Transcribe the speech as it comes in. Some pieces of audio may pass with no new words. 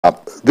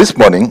this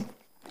morning,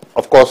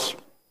 of course,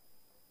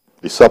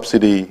 the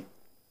subsidy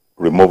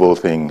removal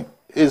thing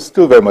is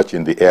still very much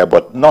in the air,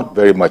 but not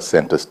very much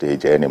center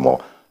stage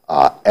anymore.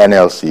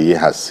 NLC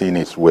has seen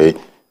its way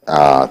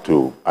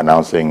to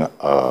announcing,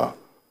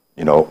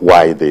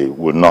 why they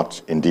will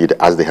not, indeed,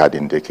 as they had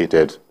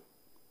indicated,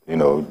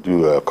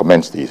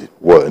 commence the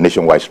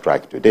nationwide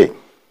strike today.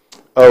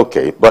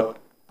 Okay, but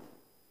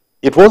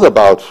it was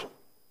about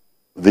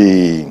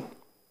the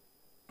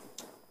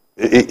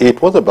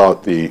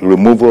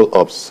removal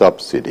of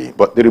subsidy,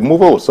 but the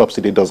removal of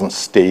subsidy doesn't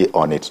stay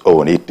on its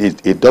own.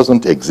 It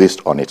doesn't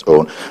exist on its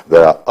own.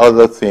 There are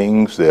other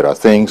things. There are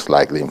things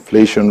like the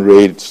inflation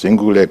rate,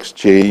 single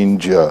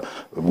exchange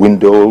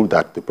window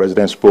that the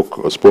president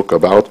spoke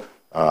about,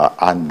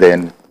 and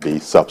then the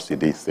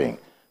subsidy thing.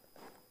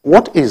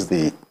 What is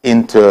the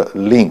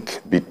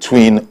interlink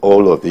between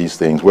all of these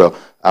things? Well,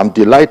 I'm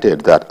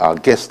delighted that our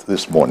guest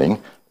this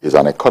morning is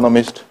an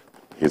economist,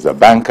 he's a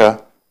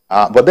banker,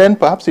 but then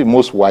perhaps he's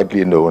most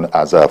widely known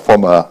as a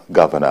former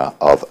governor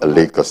of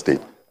Lagos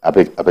State.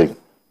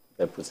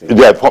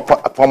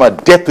 Former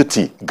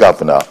deputy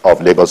governor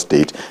of Lagos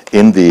State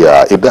in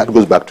the, if that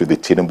goes back to the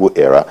Tinubu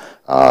era,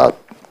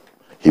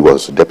 he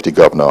was deputy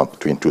governor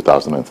between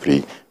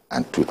 2003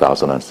 and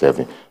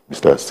 2007.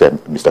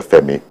 Mr.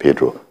 Femi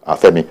Pedro.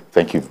 Femi,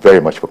 thank you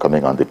very much for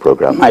coming on the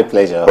program. My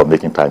pleasure. For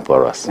making time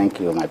for us. Thank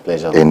you, my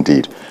pleasure.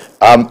 Indeed.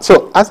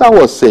 So as I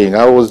was saying,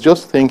 I was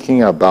just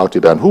thinking about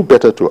it, and who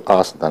better to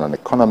ask than an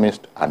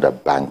economist and a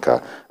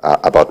banker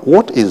about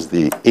what is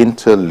the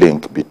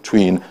interlink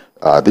between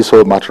this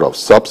whole matter of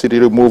subsidy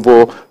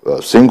removal,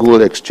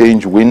 single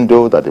exchange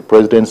window that the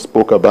president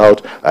spoke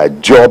about,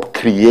 job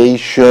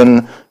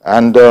creation,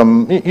 and,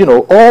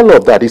 all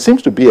of that. It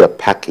seems to be a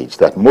package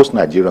that most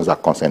Nigerians are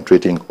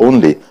concentrating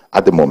only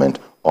at the moment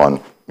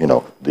on,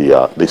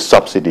 the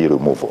subsidy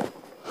removal.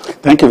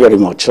 Thank you very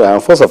much.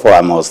 First of all,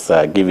 I must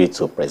give it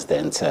to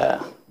President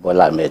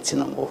Bola Ahmed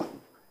Tinubu.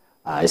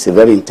 He's a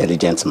very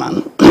intelligent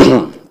man.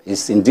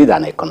 He's indeed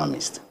an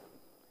economist.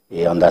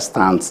 He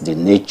understands the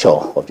nature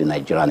of the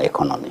Nigerian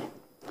economy.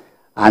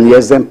 And he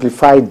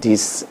exemplified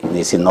this in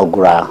his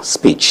inaugural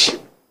speech.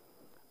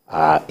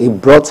 He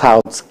brought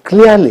out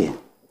clearly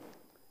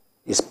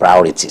his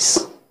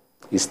priorities.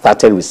 He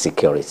started with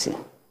security.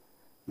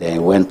 Then he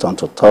went on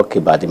to talk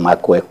about the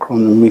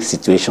macroeconomic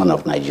situation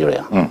of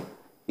Nigeria.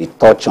 He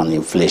touched on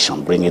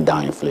inflation, bringing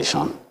down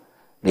inflation,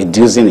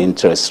 reducing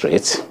interest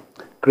rates,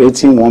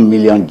 creating 1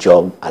 million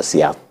jobs as he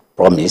had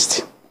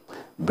promised,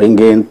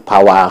 bringing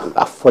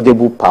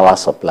affordable power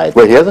supply.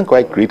 Well, he hasn't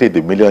quite created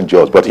the million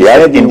jobs, but he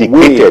has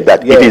indicated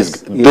that it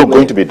is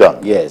going to be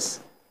done. Yes,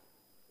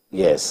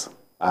 yes.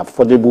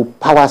 Affordable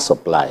power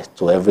supply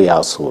to every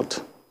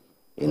household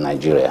in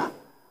Nigeria.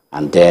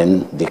 And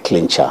then the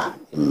clincher,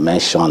 he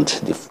mentioned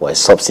the fuel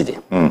subsidy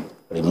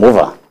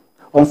removal.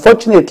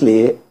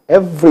 Unfortunately,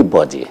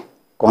 everybody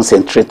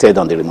concentrated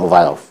on the removal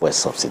of fuel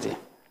subsidy.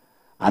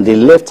 And they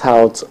left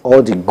out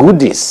all the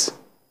goodies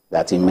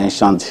that he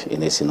mentioned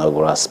in his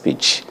inaugural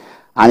speech.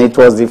 And it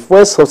was the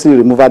fuel subsidy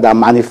removal that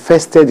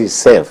manifested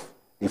itself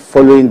the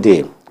following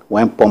day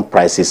when pump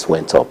prices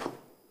went up.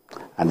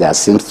 And there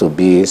seems to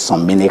be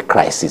some mini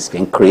crisis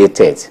being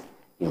created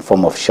in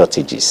form of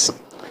shortages.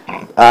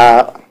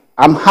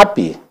 I'm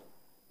happy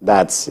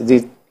that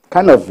the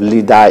kind of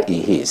leader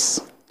he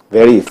is,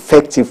 very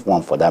effective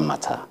one for that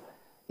matter,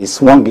 he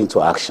swung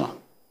into action.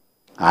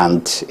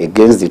 And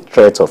against the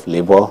threat of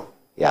labor,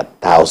 he had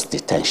doused the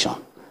tension.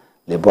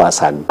 Labour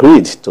has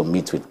agreed to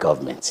meet with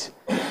government.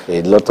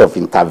 A lot of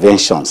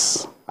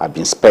interventions have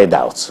been spread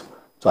out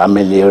to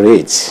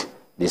ameliorate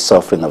the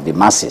suffering of the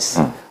masses.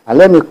 And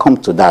let me come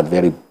to that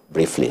very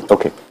briefly.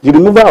 Okay. The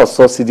removal of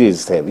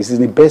subsidies is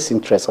in the best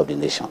interest of the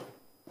nation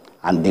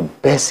and the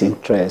best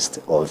interest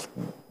of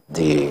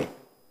the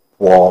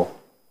poor,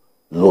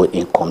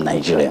 low-income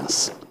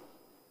Nigerians.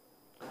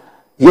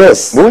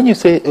 Yes. When you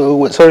say,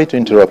 sorry to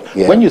interrupt,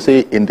 when you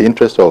say in the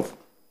interest of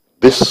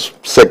this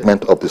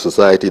segment of the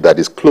society that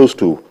is close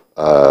to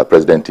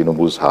President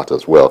Tinubu's heart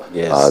as well,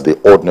 the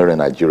ordinary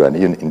Nigerian,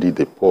 indeed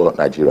the poor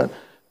Nigerian.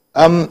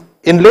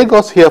 In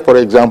Lagos here, for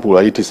example,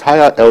 it is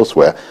higher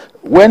elsewhere.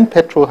 When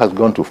petrol has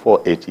gone to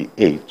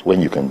 488,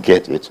 when you can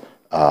get it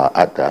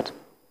at that,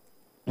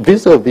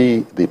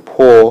 vis-a-vis the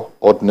poor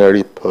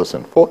ordinary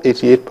person,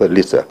 488 per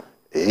litre,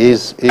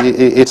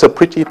 it's a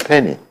pretty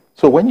penny.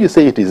 So when you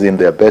say it is in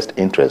their best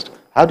interest,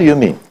 how do you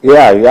mean?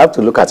 Yeah, you have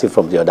to look at it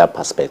from the other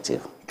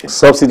perspective. Okay.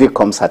 Subsidy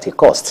comes at a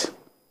cost.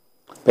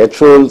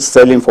 Petrol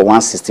selling for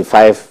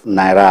 165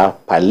 naira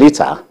per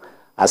litre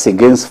as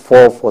against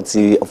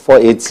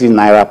 480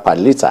 naira per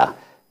litre.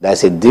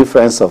 There's a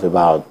difference of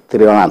about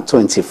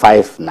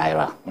 325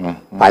 naira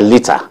per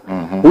litre.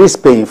 Who is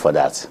paying for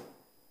that?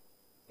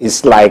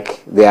 It's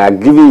like they are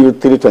giving you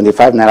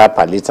 325 naira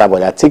per litre, but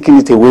they are taking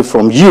it away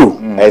from you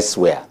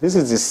elsewhere. This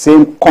is the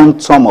same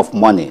quantum of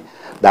money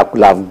that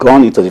could have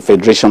gone into the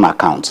federation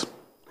account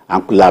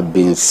and could have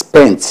been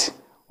spent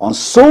on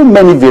so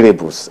many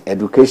variables: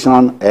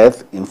 education,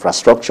 health,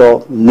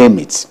 infrastructure, name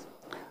it.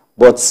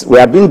 But we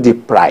are being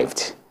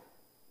deprived.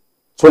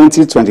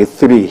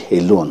 2023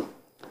 alone,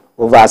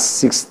 over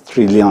 6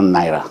 trillion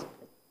naira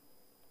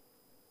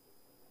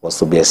was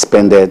to be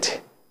expended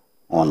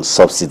on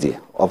subsidy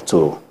up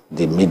to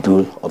the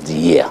middle of the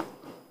year.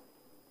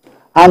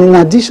 And in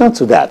addition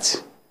to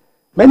that,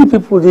 many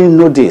people didn't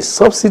know this.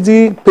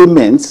 Subsidy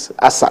payments,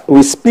 as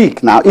we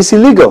speak now, is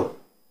illegal.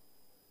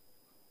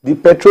 The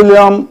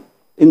Petroleum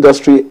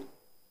Industry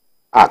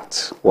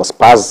Act was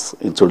passed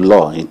into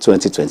law in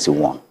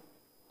 2021.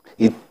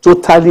 It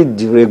totally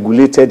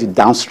deregulated the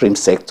downstream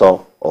sector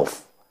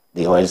of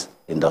the oil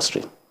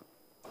industry,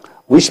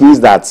 which means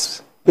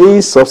that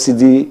paying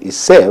subsidy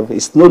itself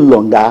is no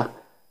longer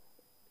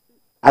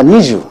an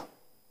issue.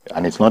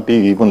 And it's not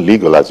even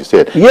legal, as you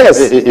said. Yes.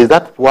 Is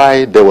that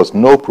why there was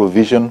no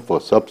provision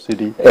for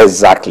subsidy?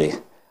 Exactly.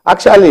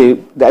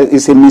 Actually,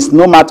 it's a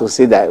misnomer to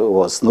say that there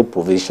was no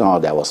provision or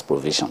there was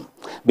provision.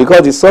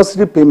 Because the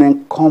subsidy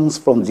payment comes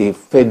from the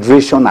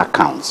federation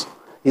account.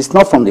 It's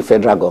not from the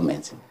federal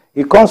government.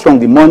 It comes from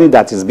the money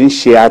that is being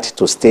shared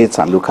to states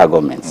and local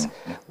governments.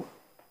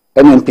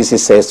 NNPC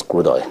sells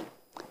crude oil,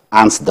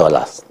 earns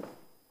dollars.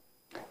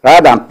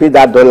 Rather than pay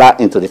that dollar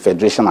into the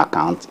federation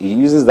account, he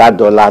uses that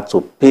dollar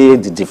to pay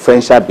the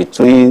differential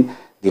between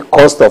the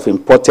cost of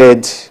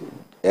imported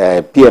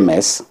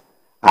PMS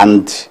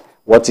and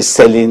what is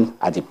selling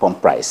at the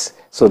pump price.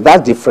 So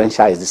that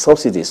differential is the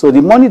subsidy. So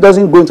the money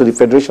doesn't go into the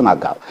federation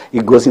account,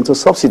 it goes into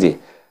subsidy.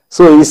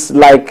 So it's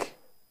like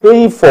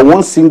paying for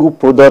one single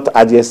product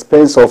at the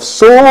expense of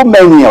so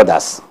many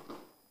others.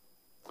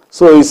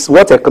 So it's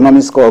what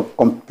economists call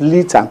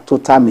complete and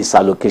total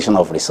misallocation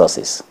of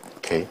resources.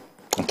 Okay.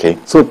 Okay.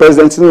 So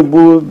President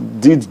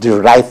Tinubu did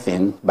the right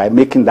thing by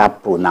making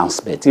that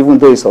pronouncement, even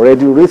though it's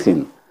already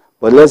written.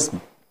 But let's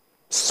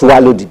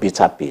swallow the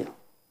bitter pill.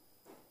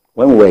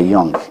 When we were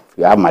young, if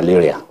you have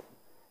malaria,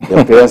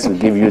 your parents will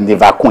give you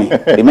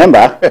Nivaquin.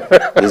 Remember,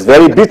 it's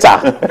very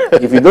bitter.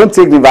 If you don't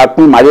take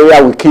Nivaquin,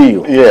 malaria will kill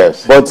you.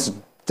 Yes. But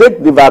take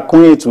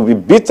Nivaquin, it will be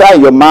bitter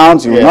in your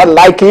mouth, you will not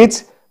like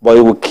it, but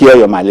it will cure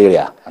your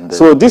malaria.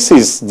 So this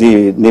is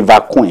the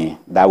Nivaquin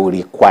that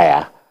we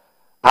require.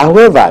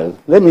 However,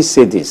 let me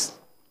say this.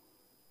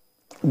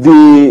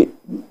 The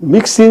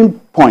mixing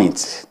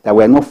point that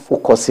we're not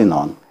focusing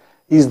on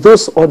is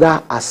those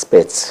other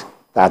aspects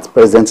that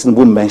President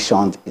Tinubu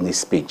mentioned in his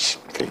speech.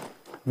 Okay.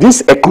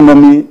 This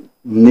economy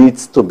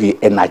needs to be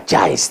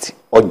energized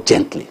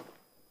urgently.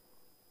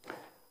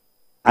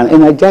 And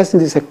energizing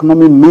this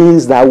economy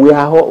means that we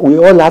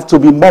all have to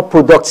be more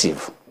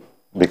productive.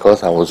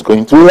 Because I was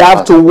going to... We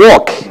have to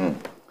work.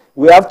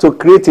 We have to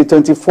create a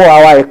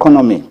 24-hour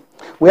economy.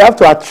 We have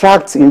to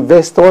attract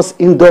investors,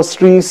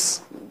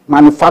 industries,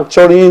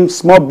 manufacturing,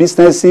 small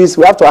businesses.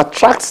 We have to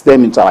attract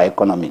them into our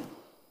economy.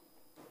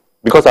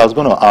 Because I was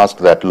going to ask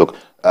that, look,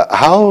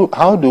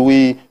 how do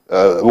we...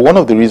 one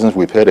of the reasons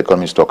we've heard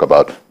economists talk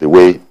about the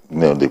way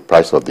the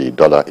price of the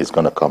dollar is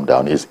going to come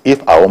down is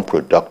if our own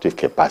productive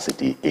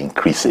capacity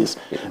increases.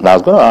 Now, I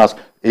was going to ask,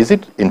 is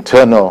it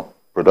internal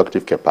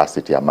productive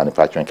capacity and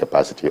manufacturing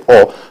capacity,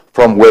 or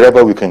from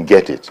wherever we can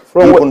get it?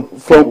 From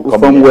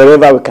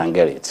wherever we can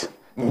get it.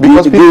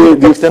 Because let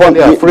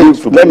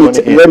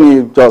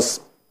me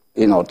just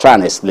try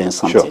and explain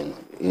something. Sure.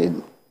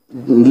 In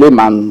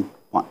layman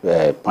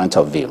point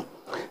of view,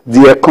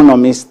 the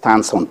economy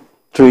stands on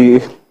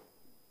three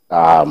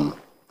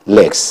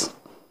legs,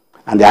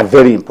 and they are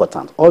very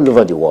important all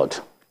over the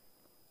world.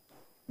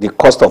 The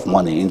cost of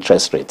money,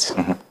 interest rate,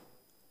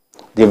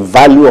 the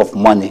value of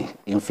money,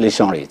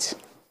 inflation rate,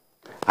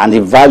 and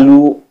the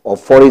value of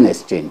foreign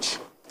exchange,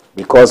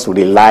 because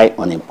we rely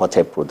on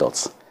imported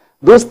products.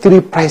 Those three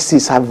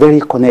prices are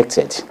very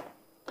connected.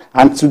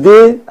 And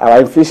today, our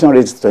inflation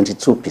rate is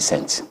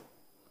 22%.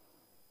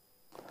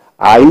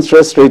 Our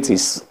interest rate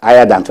is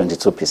higher than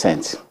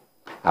 22%.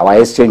 Our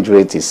exchange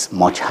rate is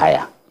much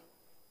higher.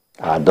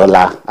 Our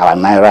dollar, our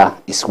naira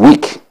is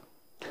weak.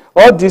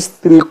 All these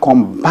three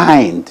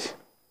combined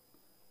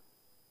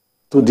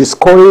to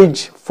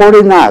discourage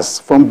foreigners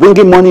from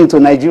bringing money into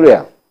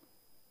Nigeria.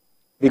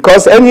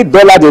 Because any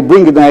dollar they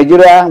bring in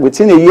Nigeria,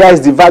 within a year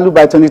is devalued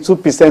by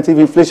 22% if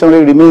inflation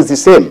rate remains the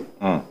same.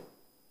 And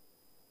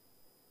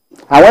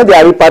when they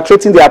are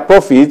repatriating their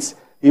profits,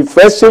 if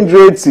exchange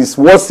rate is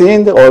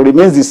worsened or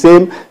remains the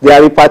same, they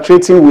are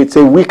repatriating with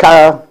a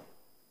weaker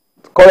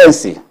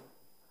currency.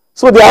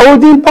 So they are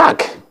holding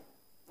back.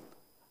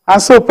 And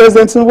so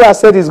President Tinubu has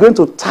said he's going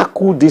to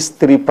tackle these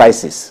three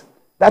prices.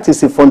 That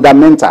is a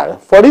fundamental.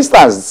 For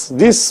instance,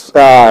 this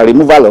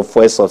removal of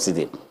fuel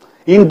subsidy.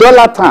 In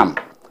dollar terms,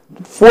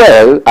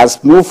 fuel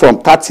has moved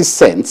from 30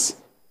 cents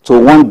to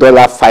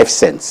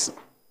 $1.05.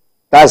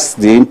 That's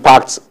the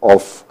impact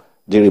of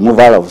the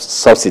removal of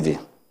subsidy.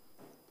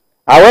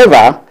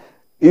 However,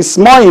 it's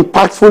more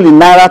impactful in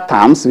naira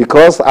terms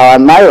because our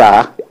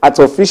naira at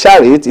official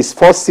rate is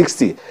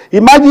 460.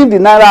 Imagine if the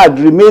naira had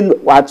remained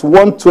at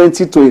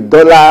 120 to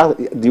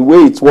 $1 the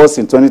way it was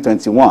in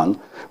 2021.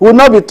 We will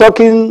not be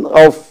talking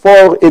of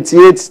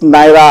 488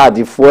 naira at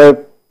the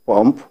fuel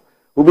pump.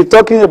 We'll be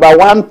talking about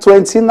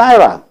 120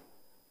 naira.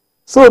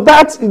 So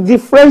that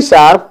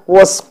differential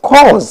was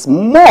caused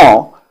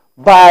more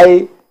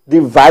by the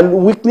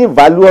weakening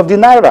value of the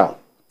naira.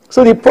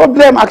 So the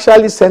problem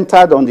actually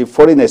centered on the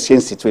foreign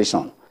exchange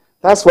situation.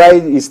 That's why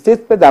he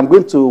stated that I'm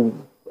going to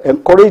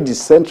encourage the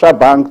central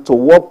bank to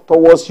work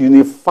towards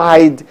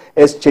unified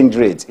exchange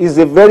rates. It's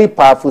a very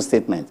powerful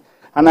statement.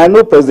 And I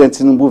know President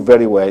Tinubu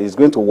very well. He's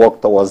going to work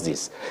towards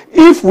this.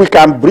 If we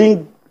can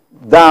bring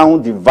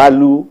down the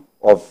value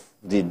of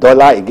the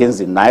dollar against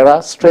the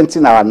naira,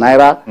 strengthen our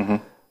naira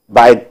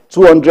by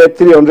 200,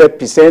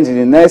 300% in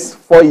the next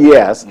 4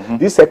 years,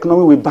 this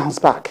economy will bounce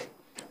back.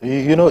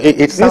 You know,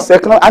 it's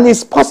and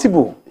it's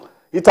possible.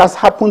 It has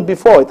happened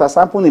before. It has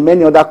happened in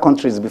many other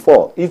countries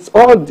before. It's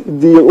all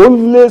the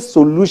only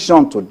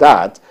solution to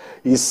that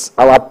is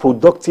our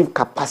productive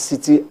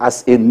capacity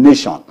as a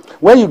nation.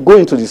 When you go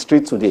into the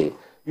street today,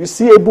 you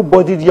see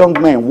able-bodied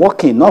young men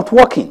working, not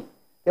working.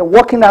 They're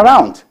walking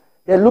around.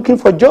 They're looking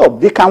for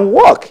jobs. They can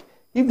work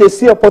if they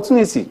see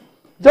opportunity.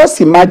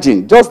 Just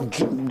imagine, just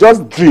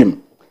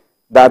dream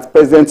that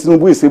President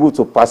Tinubu is able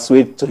to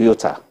persuade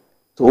Toyota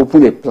to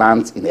open a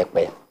plant in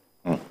Ekpe.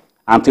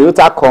 And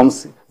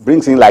Toyota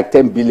brings in like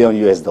 $10 billion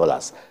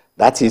US.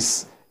 That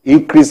is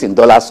increase in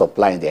dollar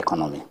supply in the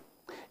economy.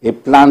 A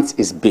plant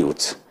is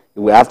built.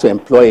 You will have to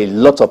employ a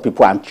lot of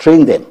people and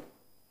train them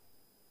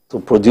to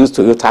produce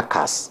Toyota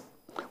cars.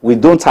 We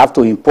don't have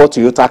to import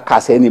Toyota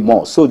cars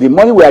anymore. So the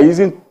money we are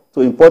using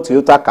to import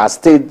Toyota cars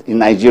stayed in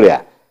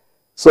Nigeria.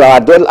 So our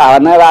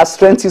naira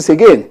strengthens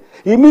again.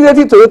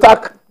 Immediately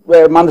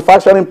Toyota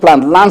manufacturing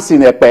plant lands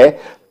in Epe,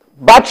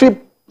 battery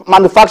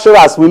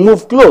manufacturers will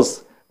move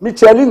close.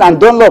 Michelin and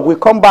Dunlop will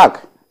come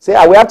back, say,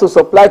 we have to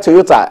supply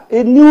Toyota.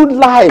 A new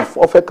life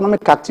of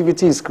economic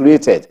activity is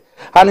created.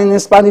 And in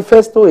his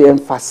manifesto, he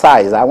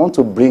emphasized, I want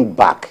to bring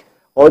back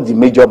all the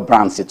major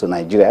brands into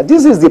Nigeria.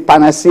 This is the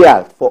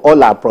panacea for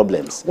all our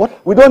problems.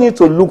 We don't need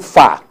to look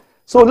far.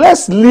 So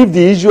let's leave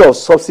the issue of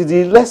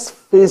subsidy. Let's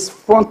face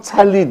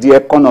frontally the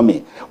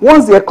economy.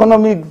 Once the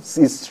economy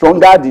is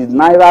stronger, the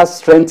naira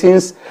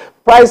strengthens,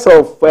 price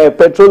of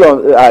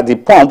petrol at the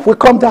pump will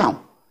come down.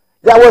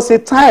 There was a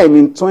time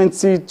in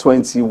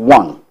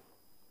 2021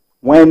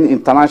 when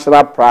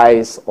international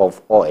price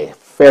of oil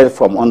fell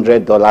from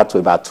 $100 to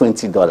about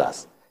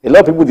 $20. A lot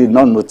of people did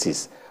not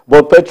notice.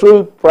 But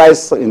petrol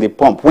price in the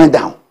pump went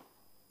down.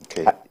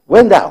 Okay.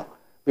 Went down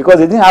because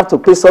they didn't have to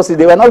pay subsidy.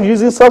 They were not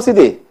using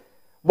subsidy.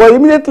 But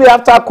immediately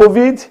after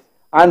COVID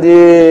and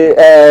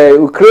the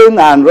Ukraine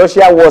and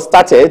Russia war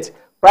started,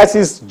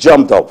 prices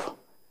jumped up.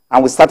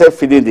 And we started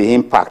feeling the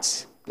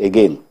impact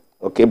again.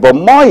 Okay. But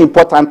more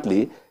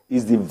importantly,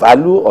 is the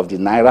value of the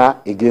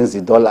naira against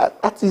the dollar.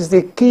 That is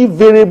the key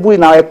variable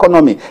in our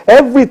economy.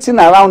 Everything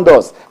around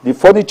us, the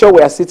furniture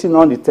we are sitting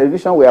on, the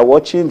television we are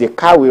watching, the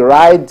car we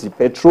ride, the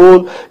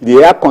petrol,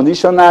 the air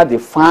conditioner, the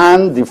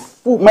fan, the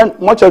food,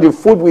 much of the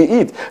food we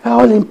eat,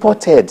 are all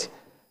imported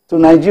to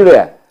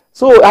Nigeria.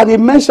 So, and he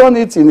mentioned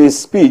it in his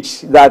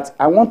speech that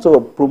I want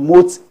to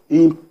promote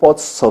import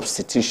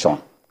substitution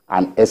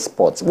and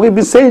exports. We've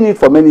been saying it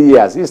for many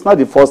years. He's not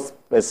the first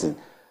person.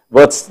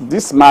 But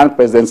this man,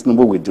 President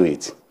Tinubu, will do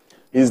it.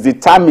 Is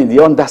determined, he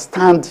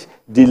understands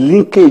the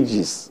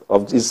linkages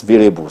of these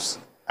variables.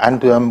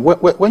 And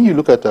when you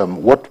look at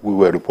what we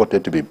were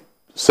reported to be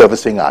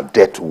servicing our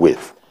debt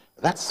with,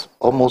 that's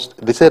almost,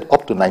 they said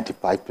up to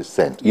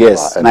 95%.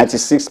 Yes,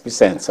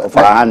 96% of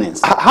our earnings.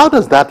 How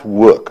does that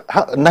work?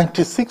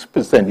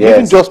 96%, yes.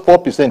 Even just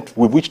 4%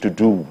 with which to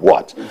do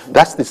what?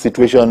 That's the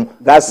situation.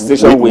 That's the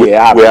situation we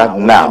are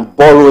now.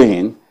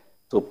 Borrowing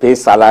to pay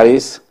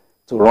salaries,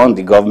 to run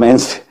the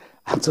governments,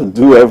 and to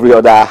do every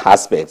other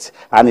aspect,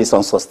 and it's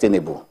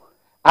unsustainable.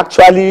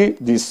 Actually,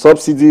 the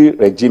subsidy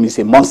regime is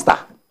a monster,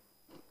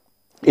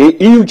 a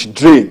huge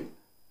drain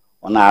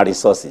on our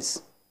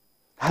resources.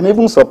 I'm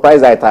even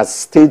surprised that it has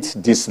stayed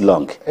this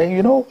long. And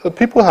you know,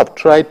 people have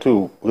tried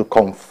to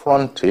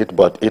confront it,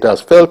 but it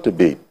has felt to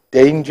be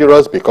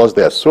dangerous because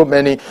there are so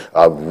many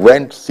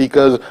rent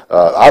seekers.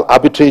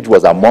 Arbitrage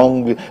was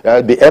among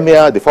the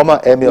emir, the former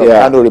emir of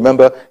Kano,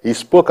 remember, he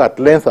spoke at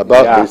length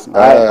about this.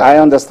 I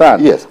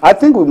understand. Yes. I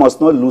think we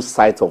must not lose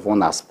sight of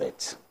one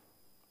aspect,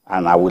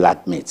 and I will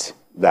admit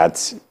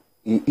that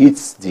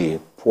it's the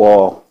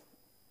poor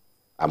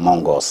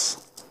among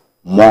us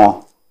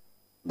more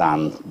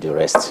than the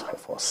rest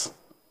of us,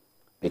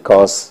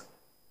 because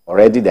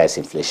already there is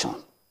inflation.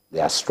 They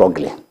are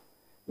struggling.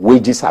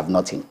 Wages have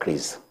not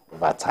increased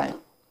over time.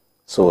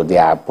 So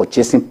their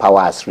purchasing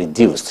power has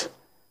reduced.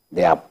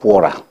 They are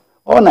poorer.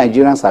 All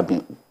Nigerians have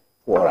been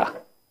poorer,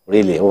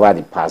 really, over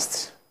the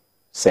past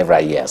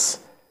several years,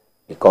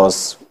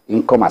 because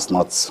income has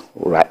not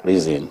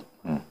risen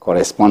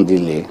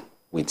correspondingly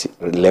with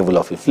the level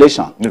of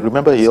inflation.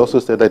 Remember, he also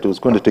said that he was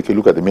going to take a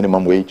look at the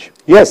minimum wage.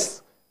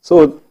 Yes.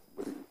 So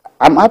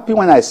I'm happy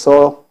when I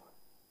saw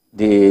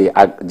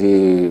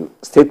the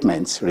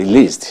statements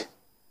released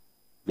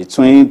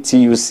between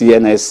TUC,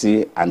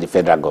 NSC, and the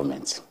federal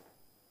government.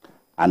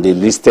 And they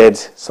listed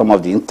some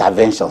of the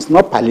interventions,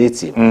 not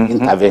palliative,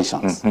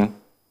 interventions.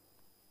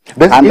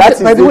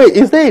 By the way,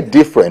 is there a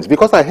difference?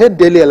 Because I heard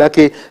Dele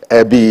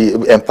Alake be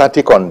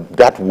emphatic on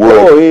that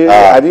word. Oh,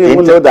 I didn't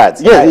even know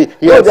that. Yes,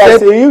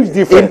 there's a huge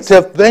difference.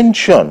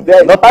 Intervention,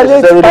 not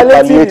necessarily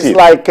palliative. It's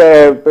like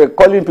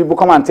calling people,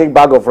 come and take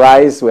bag of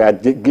rice, we are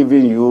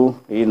giving you,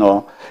 you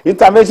know.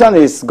 Intervention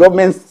is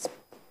government's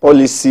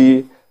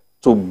policy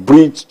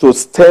to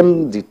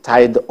stem the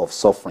tide of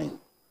suffering.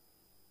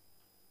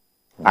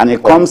 And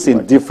it comes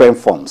in different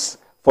forms.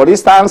 For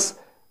instance,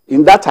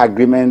 in that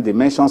agreement, they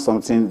mentioned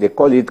something, they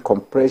call it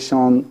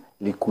compression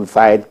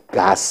liquefied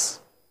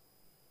gas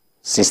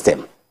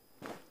system.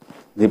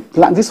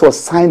 This was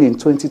signed in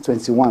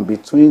 2021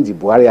 between the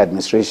Buhari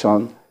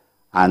administration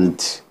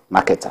and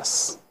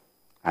marketers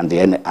and the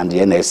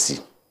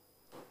NSC,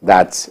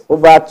 that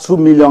over 2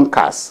 million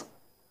cars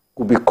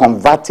could be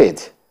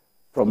converted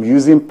from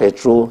using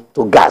petrol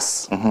to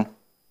gas.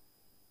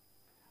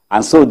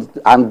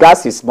 And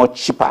gas is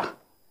much cheaper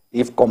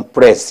if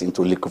compressed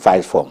into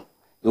liquefied form.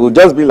 It will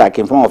just be like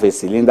in form of a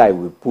cylinder it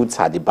will put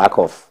at the back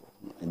of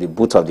the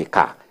boot of the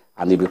car,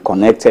 and it will be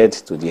connected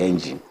to the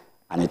engine,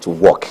 and it will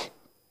work.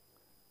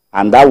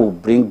 And that will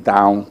bring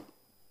down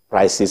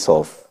prices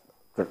of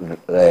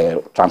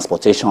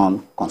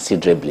transportation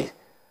considerably.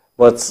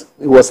 But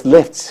it was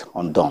left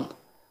undone.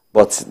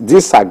 But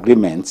this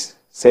agreement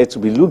said to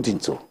be looked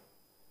into,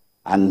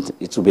 and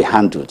it will be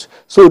handled.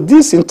 So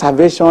these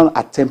interventions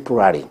are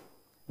temporary.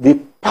 The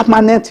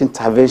permanent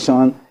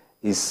intervention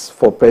is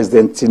for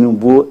President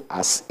Tinubu,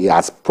 as he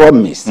has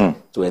promised,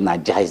 to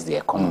energize the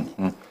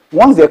economy.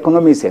 Once the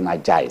economy is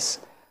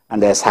energized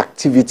and there's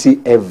activity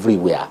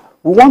everywhere,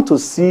 we want to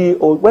see,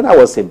 when I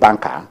was a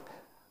banker,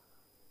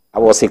 I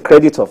was a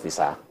credit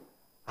officer,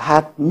 I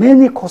had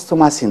many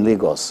customers in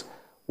Lagos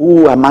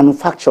who are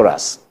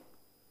manufacturers.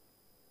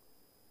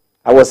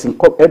 I was in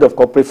head of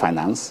corporate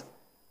finance.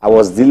 I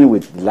was dealing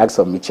with the likes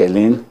of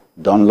Michelin,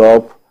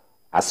 Dunlop,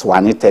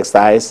 Aswani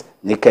Textiles,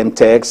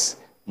 Nikentex,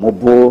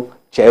 Mobo,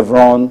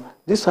 Chevron.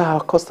 These are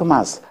our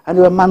customers, and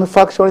they were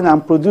manufacturing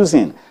and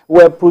producing.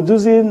 We were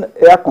producing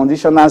air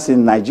conditioners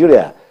in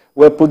Nigeria.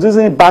 We were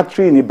producing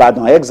battery in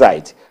Ibadan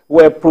Exite.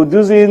 We were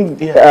producing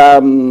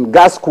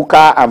gas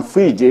cooker and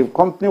fridge. The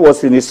company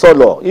was in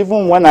Isolo.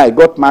 Even when I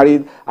got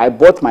married, I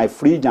bought my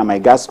fridge and my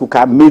gas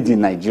cooker made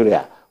in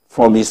Nigeria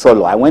from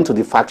Isolo. I went to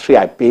the factory,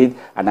 I paid,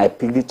 and I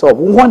picked it up.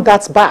 We want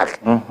that back.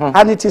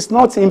 And it is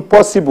not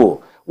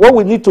impossible. What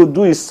we need to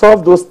do is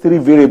solve those three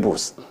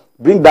variables.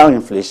 Bring down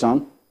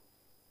inflation,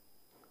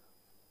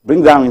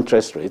 bring down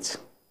interest rates,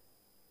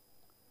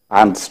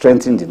 and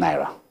strengthen the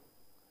Naira.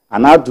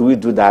 And how do we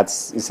do that?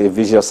 It's a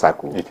vicious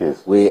circle. It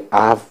is.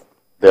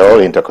 They're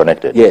all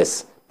interconnected.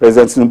 Yes.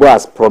 President Tinubu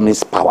has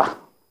promised power.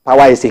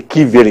 Power is a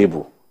key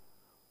variable.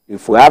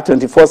 If we have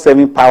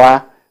 24/7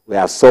 power, we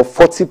have solved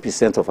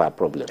 40% of our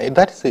problem. Is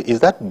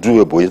that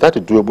doable? Is that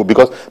doable?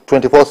 Because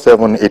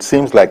 24/7, it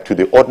seems like to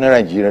the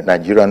ordinary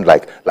Nigerian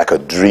like a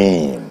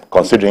dream,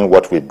 considering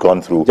what we've gone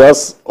through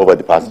over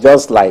the past.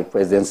 Just like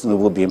President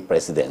Tinubu being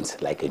president,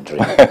 like a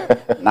dream.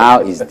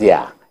 Now he's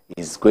there.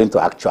 He's going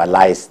to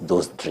actualize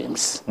those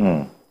dreams.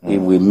 He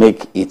will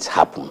make it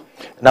happen.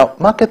 Now,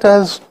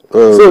 marketers...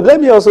 So let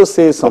me also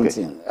say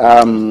something.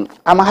 Okay.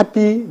 I'm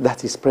happy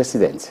that he's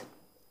president,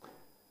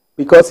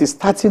 because he's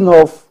starting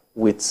off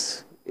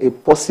with a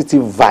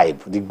positive vibe.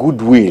 The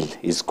goodwill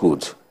is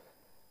good.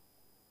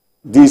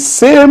 The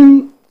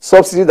same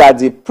subsidy that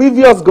the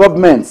previous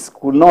governments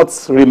could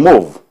not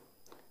remove,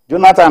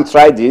 Jonathan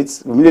tried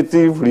it,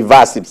 immediately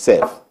reversed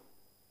itself.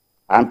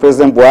 And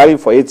President Buhari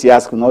for 8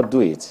 years could not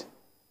do it.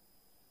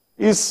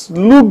 It's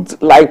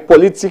looked like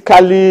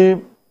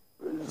politically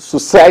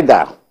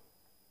suicidal,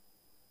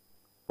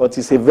 but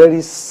it's a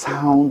very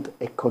sound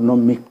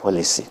economic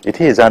policy. It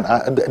is, and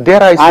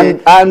dare I say...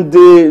 And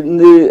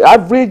the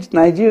average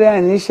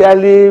Nigerian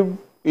initially,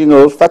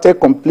 started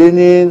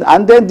complaining,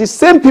 and then the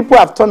same people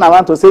have turned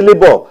around to say,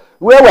 Labour,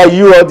 where were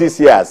you all these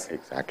years?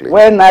 Exactly.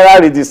 When Naira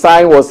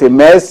redesign was a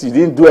mess, you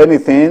didn't do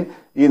anything.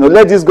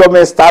 Let this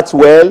government start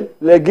well,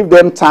 give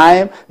them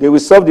time, they will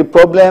solve the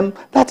problem.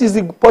 That is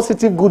the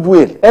positive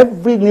goodwill.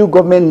 Every new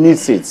government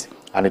needs it.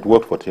 And it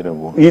worked for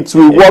Tinubu. It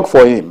will work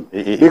for him.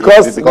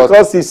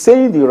 Because he's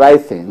saying the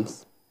right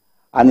things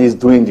and he's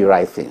doing the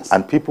right things.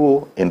 And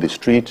people in the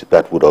street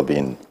that would have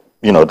been,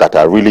 that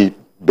are really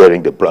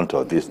bearing the brunt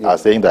of this are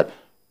saying that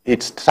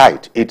it's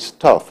tight, it's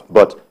tough,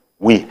 but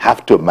we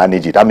have to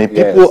manage it. I mean,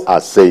 people are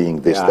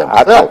saying this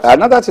themselves.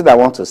 Another thing I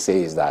want to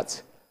say is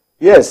that,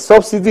 yes,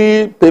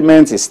 subsidy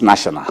payment is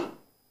national,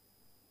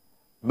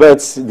 but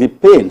the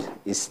pain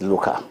is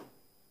local.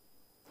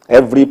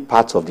 Every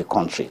part of the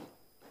country.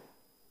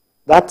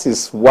 That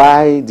is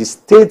why the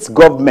state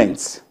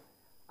governments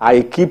are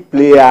a key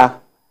player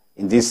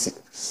in this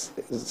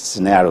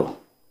scenario.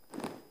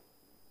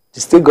 The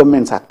state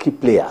governments are key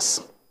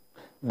players.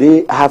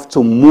 They have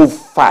to move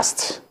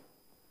fast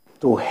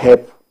to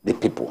help the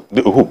people.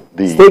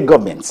 The state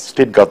governments.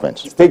 State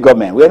governments. State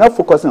government. We're not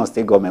focusing on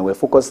state government. We're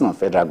focusing on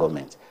federal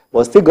government.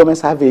 But state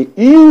governments have a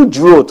huge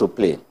role to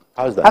play.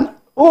 How is that?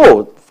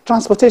 And,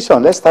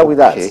 transportation. Let's start with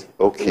that.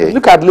 Okay.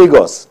 Look at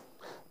Lagos.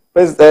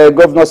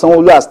 Governor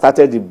Sanwo-Olu has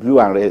started the blue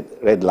and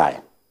red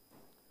line.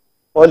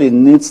 All he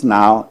needs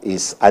now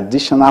is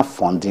additional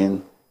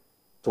funding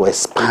to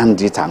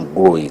expand it and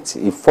grow it.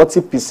 If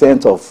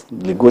 40% of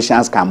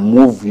Lagosians can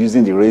move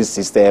using the rail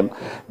system,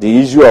 the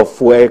issue of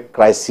fuel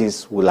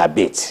crisis will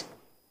abate.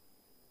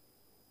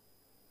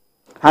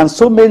 And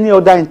so many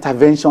other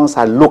interventions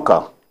are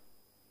local.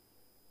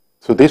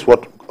 So this is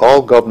what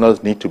all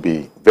governors need to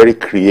be very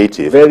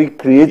creative. Very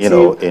creative. You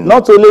know,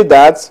 not only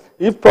that,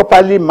 if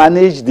properly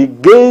managed, the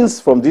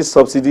gains from this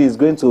subsidy is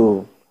going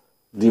to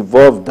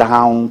devolve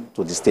down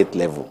to the state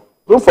level.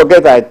 Don't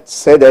forget I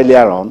said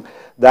earlier on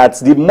that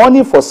the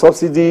money for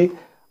subsidy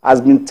has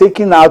been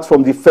taken out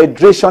from the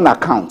federation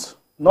account,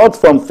 not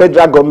from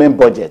federal government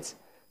budget.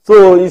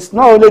 So it's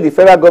not only the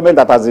federal government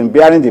that has been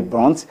bearing the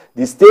brunt,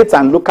 the state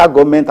and local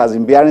government has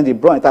been bearing the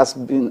brunt.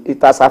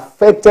 It has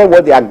affected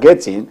what they are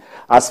getting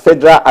as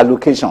federal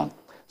allocation.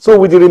 So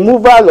with the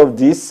removal of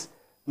this,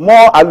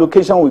 more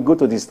allocation will go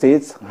to the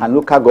states and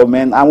local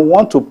government, and we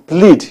want to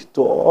plead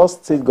to all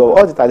state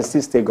government, all the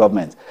state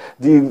governments.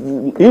 The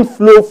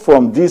inflow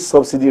from this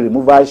subsidy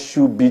removal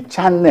should be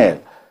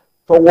channeled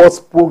towards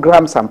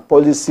programs and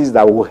policies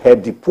that will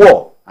help the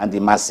poor and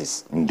the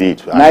masses.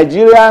 Indeed.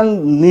 Nigeria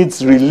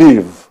needs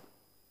relief.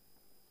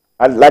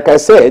 And like I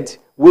said,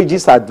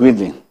 wages are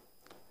dwindling.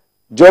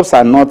 Jobs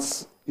are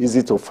not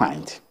easy to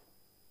find.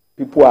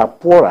 People are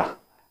poorer,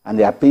 and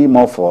they are paying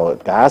more for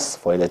gas,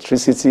 for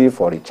electricity,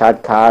 for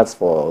recharge cards,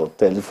 for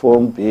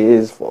telephone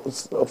bills, for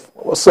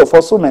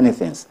so many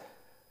things.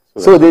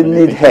 So they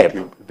need help.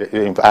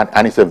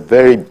 And it's a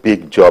very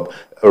big job.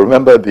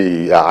 Remember,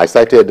 I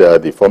cited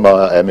the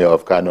former Emir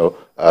of Kano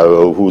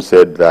who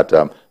said that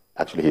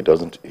actually he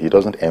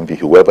doesn't envy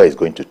whoever is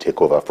going to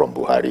take over from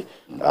Buhari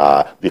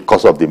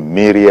because of the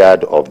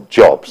myriad of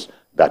jobs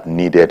that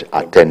needed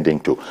attending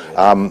to.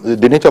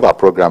 The nature of our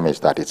program is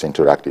that it's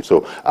interactive.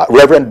 So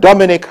Reverend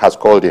Dominic has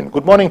called in.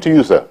 Good morning to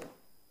you, sir.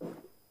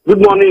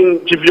 Good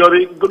morning, Chief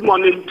YORI. Good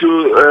morning to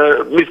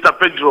Mr.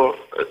 Pedro.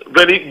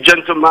 Very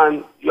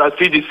gentleman. You are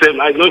still the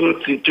same. I know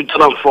him since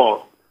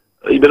 2004.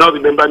 You may not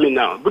remember me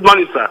now. Good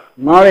morning, sir.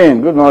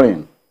 Morning. Good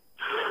morning.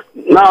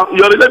 Now,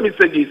 YORI, let me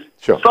say this.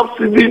 Sure.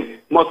 Subsidy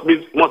must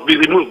be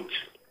removed.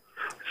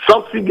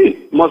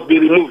 Subsidy must be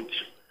removed.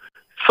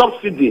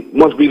 Subsidy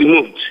must be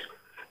removed.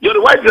 YORI,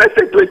 why did I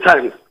say 3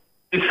 times?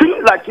 It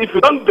seems like if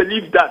you don't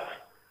believe that,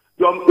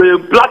 you're a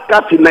black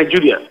cat in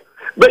Nigeria.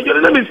 But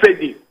YORI, let me say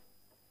this.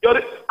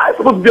 I'm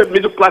supposed to be a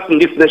middle class in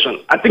this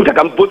nation. I think I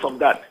can boast of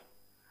that.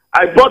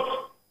 I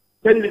bought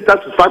 10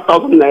 liters to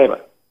 5,000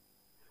 naira.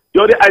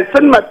 I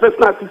sent my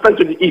personal assistant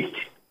to the east.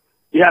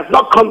 He has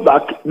not come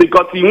back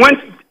because he went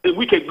a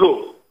week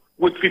ago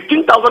with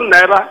 15,000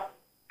 naira.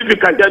 If you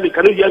can hear me,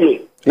 can you hear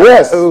me?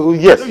 Yes.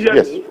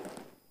 Yes.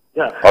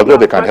 Yeah. Although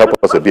they can help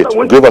us a bit.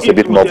 Give us a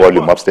bit more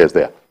volume upstairs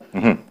there.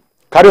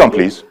 Carry on,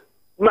 please.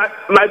 My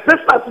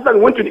personal assistant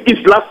went to the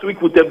east last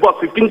week with a bus,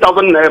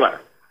 15,000 naira.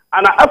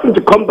 And I asked him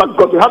to come back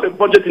because we have a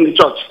budget in the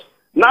church.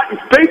 Now he's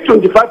paying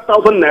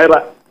 25,000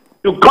 naira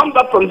to come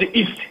back from the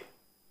east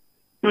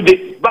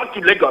back to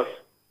Lagos.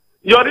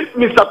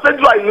 Mr.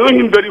 Pedro, I knew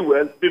him very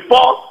well.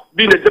 Before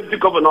being a deputy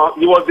governor,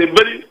 he was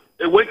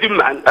a wealthy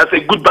man as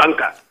a good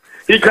banker.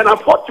 He can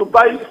afford to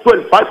buy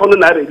 500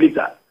 naira a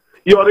liter.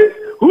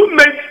 Who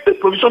made the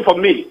provision for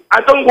me?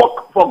 I don't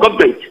work for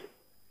government.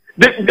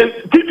 The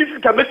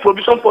TVC can make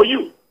provision for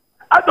you.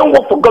 I don't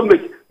work for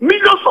government.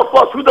 Millions of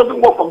us who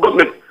doesn't work for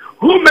government,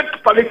 who makes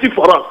palliative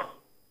for us.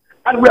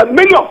 And we are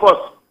many of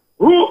us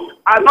who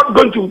are not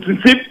going to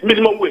receive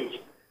minimum wage.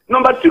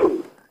 Number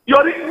 2,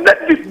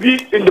 let this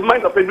be in the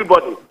mind of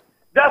everybody.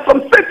 There are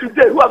some states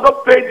today who have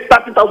not paid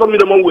 30,000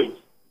 minimum wage.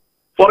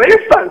 For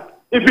instance,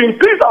 if we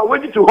increase our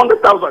wages to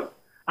 100,000,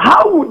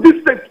 how would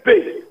these states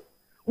pay?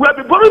 We have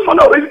been borrowing money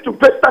already to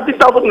pay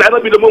 30,000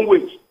 naira minimum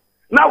wage.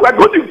 Now we are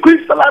going to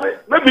increase salary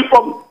maybe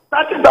from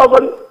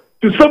 30,000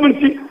 to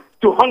 70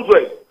 to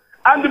 100.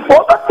 And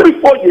for the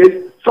 3-4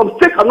 years, some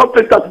states have not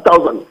paid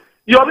 30,000.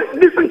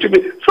 Listen to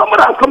me.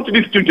 Somebody has come to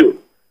this studio.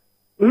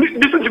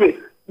 Listen to me.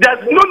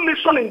 There's no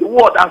nation in the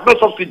world that has no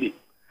subsidy.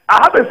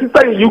 I have a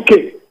sister in the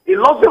UK. He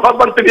lost her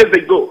husband 3 years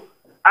ago.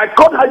 I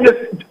called her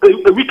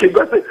a week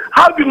ago. I said,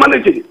 how do you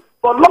manage it?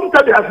 For a long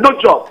time, he has no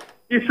job.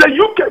 He said,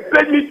 you can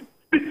pay me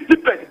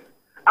stipend.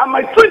 And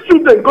my 3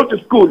 children go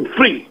to school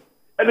free.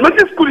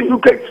 Elementary school in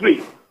UK is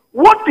free.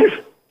 What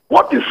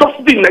is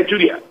subsidy in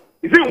Nigeria?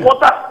 Is it in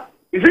water?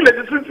 Is it in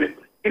electricity?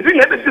 Is it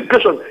in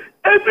education?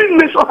 Every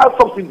nation has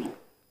subsidy.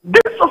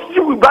 This subsidy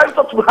will buy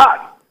us too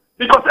hard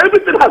because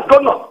everything has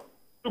gone up.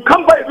 To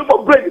come buy a loaf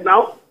of bread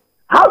now,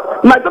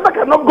 my daughter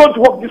cannot go to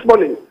work this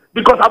morning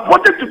because her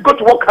budget to go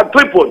to work has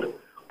tripled.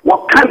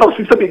 What kind of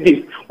system is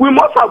this? We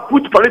must have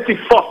put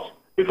politics first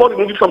before the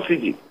moving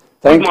subsidy.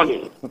 Good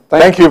morning.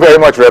 Thank you very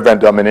much,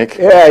 Reverend Dominic.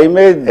 Yeah, he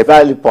made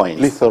valid points.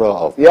 Plethora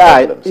of he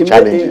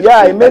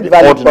made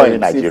valid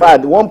points. In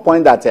fact, one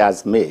point that he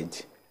has made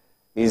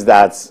is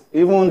that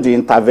even the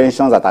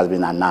interventions that has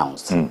been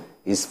announced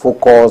is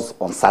focused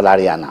on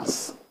salary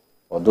earners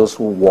for those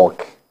who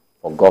work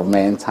for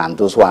government and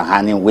those who are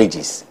earning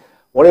wages.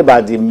 What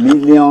about the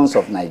millions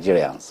of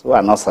Nigerians who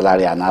are not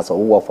salary earners or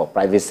who work for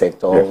private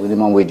sector,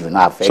 minimum wage will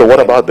not affect So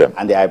what about them?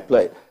 And they are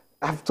employed.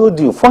 I've told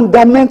you,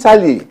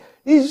 fundamentally,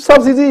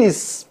 subsidy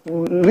is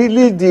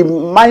really the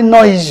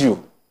minor issue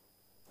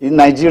in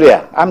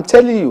Nigeria. I'm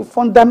telling you,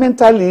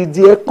 fundamentally,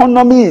 the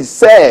economy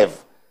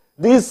itself.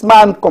 This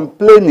man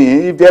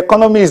complaining, if the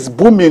economy is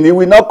booming, he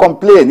will not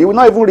complain. He will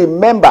not even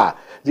remember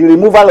the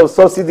removal of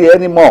subsidy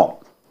anymore.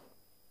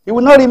 He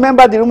will not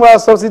remember the removal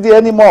of subsidy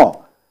anymore.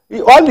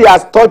 All he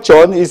has touched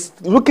on is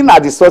looking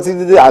at the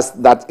subsidy as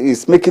that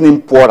is making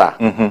him poorer.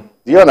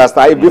 Do you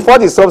understand? Before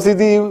the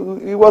subsidy,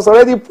 he was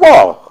already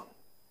poor.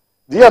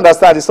 Do you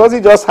understand? The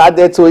subsidy just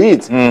added to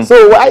it.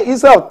 So why,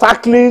 instead of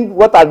tackling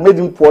what had made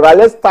him poorer,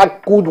 let's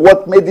tackle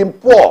what made him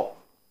poor.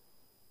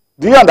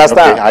 Do you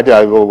understand?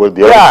 Okay,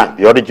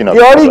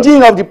 the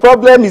origin of the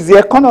problem is the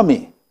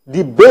economy.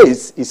 The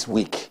base is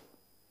weak.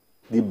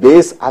 The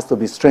base has to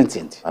be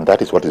strengthened. And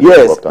that is what is being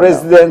worked on now.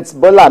 President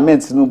Bola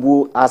Ahmed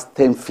Tinubu has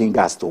 10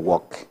 fingers to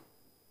work.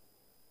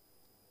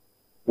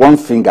 One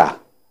finger,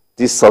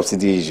 this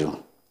subsidy issue.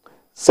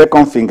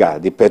 Second finger,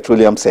 the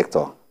petroleum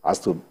sector has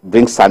to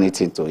bring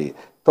sanity into it.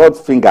 Third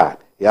finger,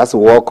 he has to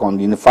work on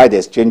unified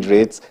exchange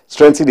rates,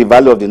 strengthen the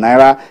value of the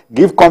naira,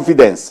 give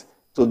confidence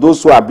to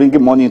those who are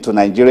bringing money into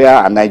Nigeria,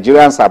 and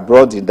Nigerians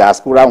abroad in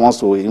diaspora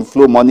wants to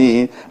inflow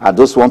money in, and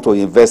those who want to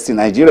invest in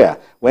Nigeria.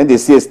 When they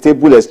see a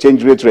stable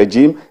exchange rate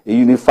regime, a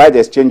unified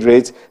exchange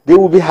rate, they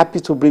will be happy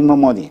to bring more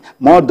money.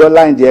 More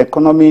dollar in the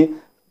economy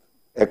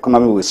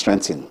will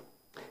strengthen.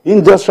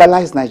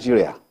 Industrialize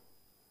Nigeria.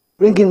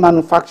 Bring in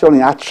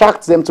manufacturing,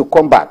 attract them to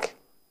come back.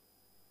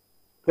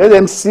 Let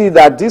them see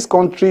that this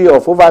country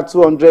of over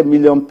 200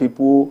 million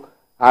people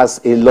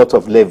has a lot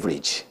of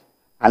leverage.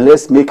 And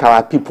let's make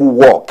our people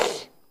work.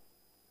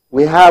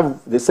 We have,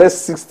 they say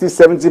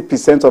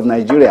 60–70% of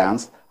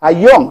Nigerians are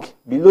young,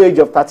 below age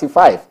of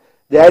 35.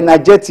 They are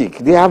energetic,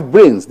 they have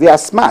brains, they are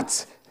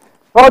smart.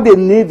 All they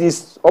need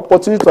is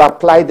opportunity to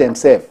apply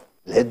themselves.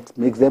 Let's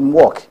make them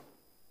work.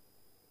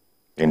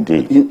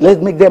 Indeed.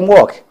 Let's make them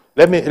work.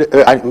 Let me...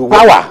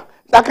 Power.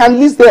 That can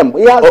list them.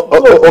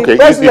 Okay,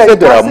 you said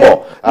there are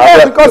more.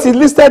 Yeah, because he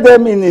listed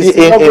them in his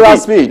inaugural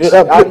speech.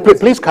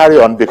 Please carry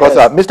on, because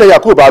Mr.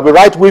 Yakub, I'll be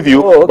right with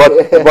you.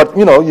 But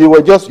you know, you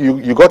were just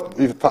you got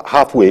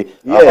halfway.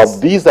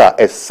 These are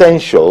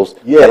essentials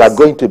that are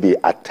going to be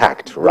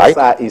attacked, right?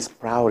 Those are his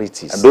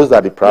priorities. And those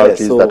are the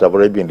priorities that have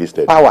already been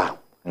listed. Power.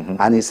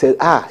 And he said,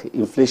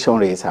 inflation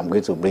rates, I'm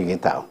going to bring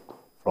it down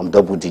from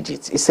double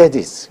digits. He said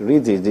this.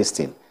 Read this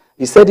thing.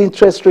 He said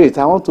interest rate,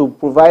 I want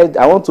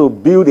to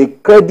build a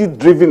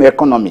credit-driven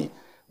economy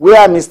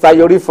where Mr.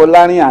 YORI,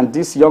 FOLARIN, and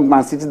this young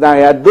man sitting down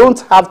here don't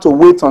have to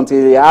wait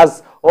until he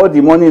has all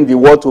the money in the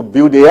world to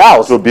build a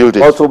house. Or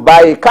to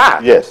buy a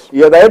car. Yes.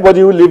 Everybody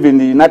who lives in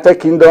the United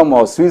Kingdom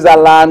or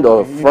Switzerland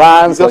or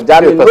France or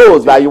Germany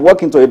knows that you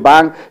walk into a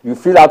bank, you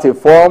fill out a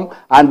form,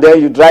 and then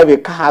you drive a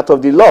car out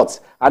of the lot.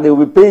 And they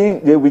will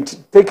be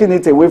taking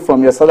it away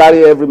from your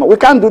salary every month. We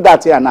can't do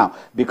that here now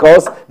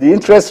because the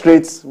interest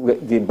rates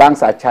the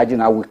banks are charging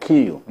will kill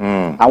you.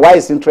 And why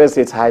is interest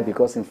rates high?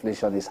 Because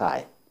inflation is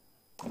high.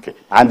 Okay.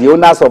 And the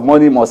owners of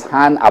money must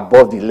earn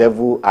above the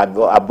level,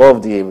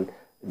 above the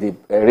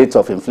rate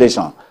of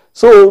inflation.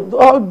 So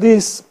all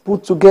this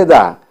put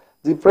together,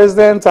 the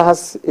president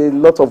has a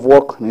lot of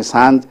work in his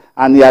hand,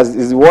 and he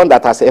is the one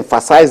that has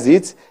emphasized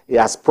it. He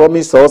has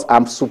promised us.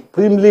 I'm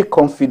supremely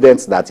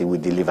confident that he will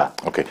deliver.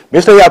 Okay.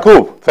 Mr.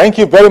 Yakub, thank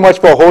you very much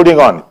for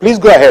holding on. Please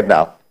go ahead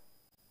now.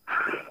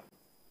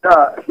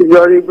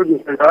 Very good,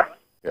 Mr. Sir.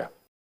 Yeah.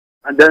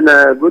 And then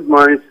good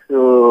morning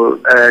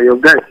to your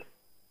guest.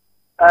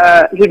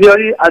 I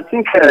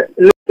think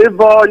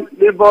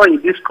labor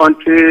in this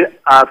country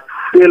have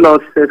failed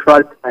us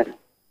several times.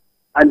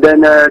 And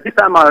then this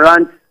time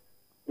around,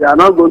 we are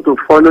not going to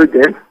follow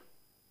them.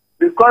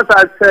 Because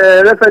as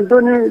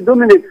Reverend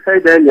Dominic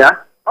said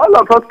earlier, all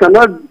of us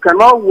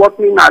cannot work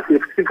in as a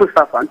civil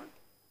servant.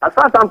 As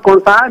far as I'm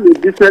concerned, I'm a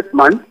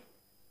businessman.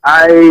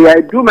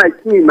 I do my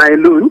thing in my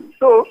loan.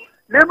 So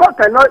labor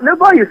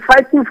is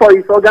fighting for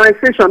its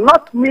organization,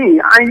 not me.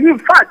 And in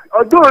fact,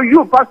 although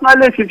you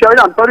personally,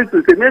 I'm sorry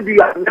to say, maybe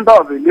you are a member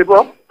of a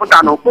labor, but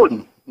I'm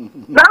opposed.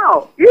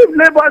 Now, if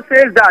labor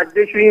says that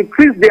they should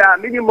increase their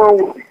minimum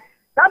wage,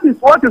 that is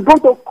what is going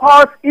to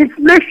cause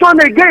inflation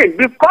again,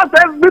 because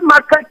every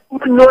market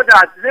will know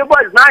that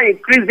labor is now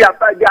increasing their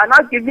price. They are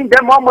not giving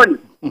them more money.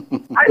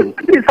 I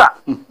see, sir.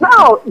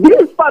 Now,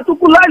 this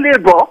particular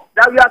labor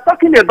that we are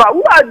talking about,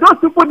 who are those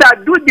people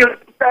that do the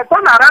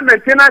turnaround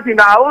maintenance in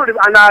our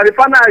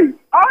refinery?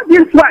 All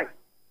this way,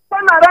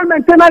 turnaround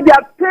maintenance, they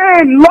are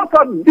paying lots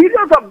of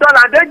billions of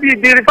dollars, and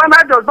then the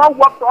refinery does not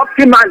work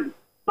optimally.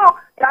 So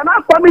they are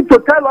not coming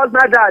to tell us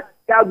now that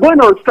they are going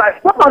on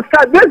strike. What on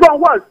strike? Based on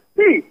what?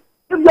 See,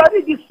 if you are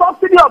the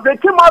subsidy of the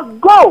team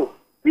must go.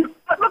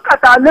 Look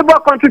at our labor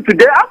country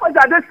today. How much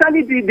are they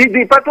selling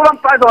the petroleum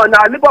price on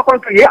our labor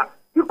country here?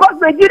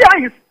 Because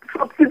Nigeria is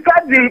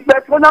subsidized the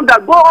petroleum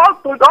that go all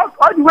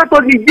the way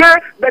to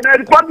Niger,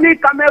 Benin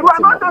Republic, Cameroon,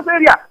 and all those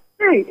areas.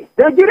 See,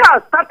 Nigeria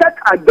has started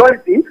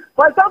adulting.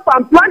 For example,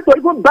 I'm planning to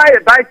even buy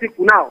a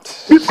bicycle now.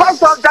 Because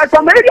there's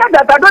some area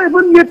that I don't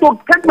even need to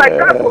take my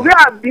car to where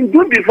I've been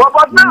doing before.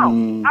 But now,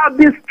 I've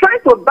been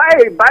trying to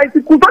buy a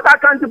bicycle so that I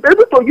can be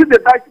able to use a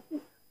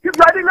bicycle. You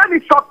ready? Let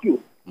me shock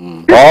you.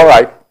 All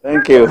right.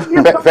 Thank you.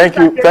 Thank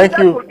you. Thank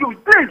you.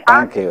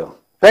 Thank you.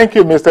 Thank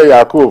you, Mr.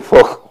 Yakub,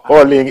 for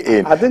calling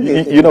in. I think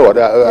you know what?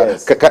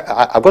 yes.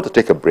 I've got to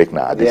take a break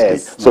now at this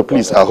Yes, stage. no So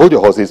please hold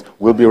your horses.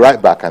 We'll be right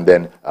back, and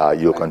then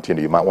you'll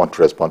continue. You might want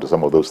to respond to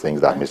some of those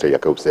things that Mr.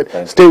 Yakub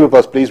said. Stay with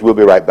us, please. We'll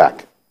be right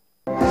back.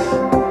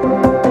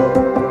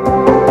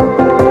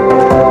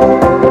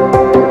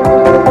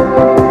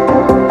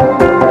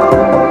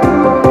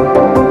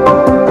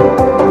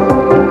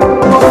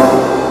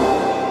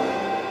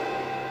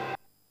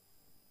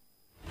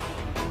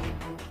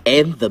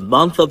 In the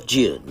month of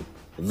June,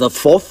 the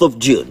 4th of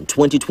June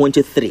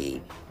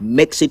 2023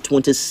 makes it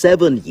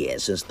 27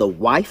 years since the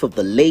wife of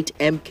the late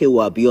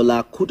MKO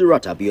Abiola,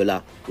 Kudirat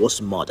Abiola,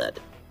 was murdered.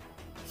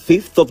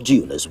 5th of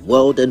June is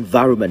World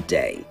Environment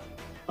Day.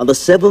 On the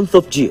 7th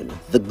of June,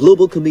 the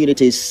global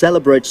community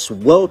celebrates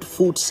World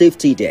Food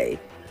Safety Day,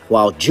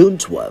 while June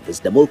 12 is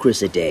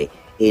Democracy Day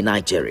in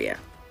Nigeria.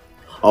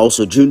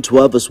 Also, June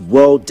 12 is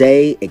World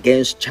Day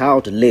Against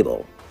Child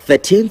Labor.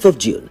 13th of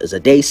June is a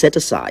day set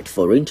aside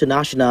for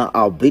International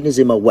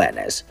Albinism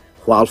Awareness,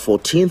 while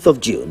 14th of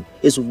June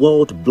is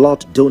World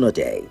Blood Donor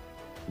Day.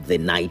 The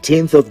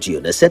 19th of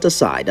June is set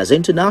aside as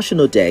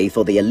International Day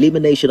for the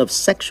Elimination of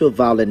Sexual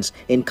Violence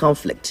in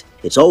Conflict.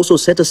 It's also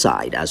set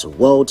aside as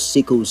World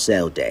Sickle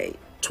Cell Day.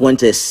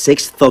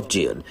 26th of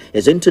June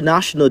is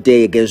International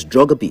Day Against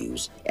Drug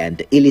Abuse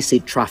and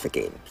Illicit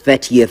Trafficking.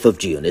 30th of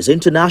June is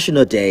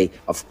International Day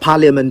of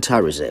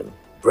Parliamentarism.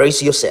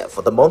 Brace yourself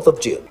for the month of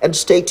June and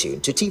stay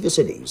tuned to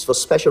TVC News for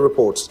special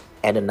reports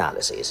and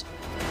analysis.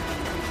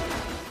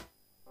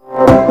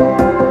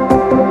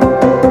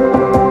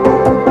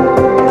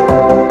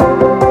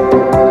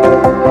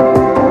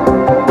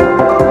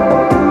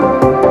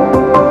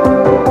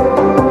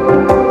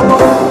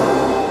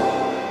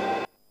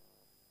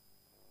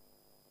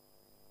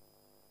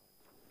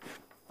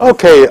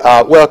 Okay,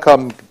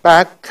 welcome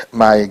back.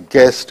 My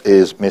guest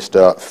is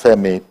Mr.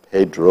 Femi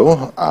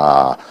Pedro,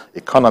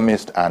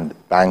 economist and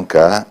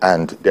banker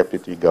and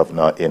deputy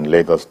governor in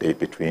Lagos State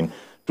between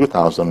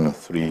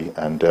 2003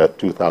 and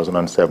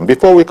 2007.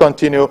 Before we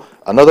continue,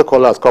 another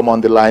caller has come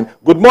on the line.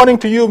 Good morning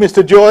to you,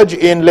 Mr. George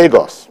in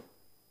Lagos.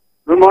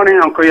 Good morning,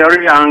 Uncle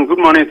Yori, and good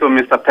morning to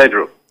Mr.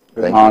 Pedro.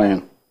 Good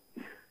morning.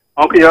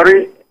 Uncle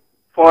Yori,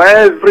 for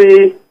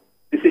every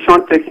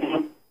decision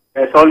taken,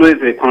 there's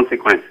always a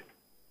consequence.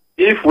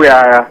 If we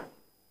have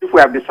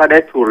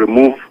decided to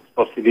remove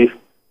subsidies,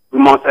 we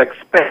must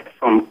expect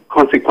some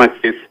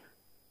consequences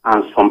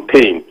and some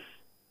pains.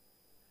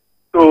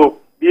 So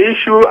the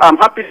issue, I'm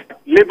happy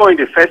that Labour in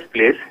the first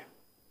place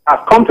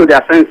have come to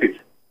their senses,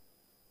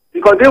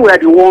 because they were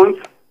the ones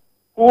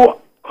who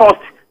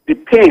caused the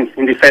pains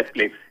in the first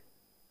place.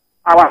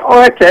 Our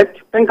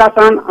OHF,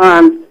 Penkasan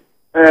and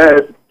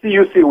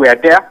TUC were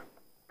there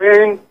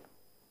when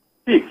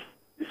thieves,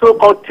 the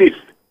so-called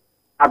thieves,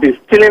 have been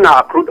stealing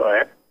our crude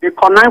oil. They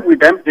connive with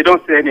them, they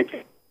don't say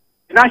anything.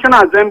 The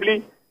National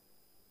Assembly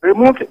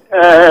removed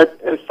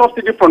a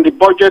subsidy from the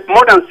budget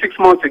more than 6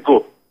 months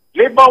ago.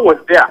 Labour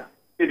was there,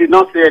 they did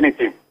not say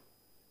anything.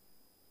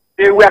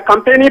 They were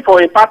campaigning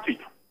for a party.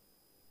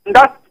 And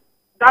that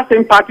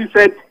same party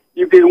said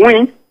if they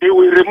win, they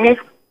will remove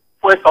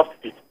fuel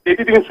subsidy. They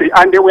didn't say,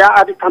 and they were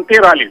at the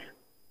campaign rallies.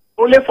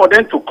 Only for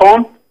them to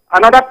come,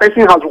 another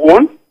person has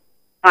won,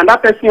 and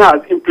that person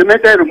has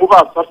implemented removal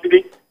of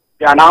subsidy,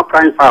 they are now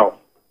crying foul.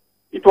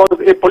 It was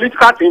a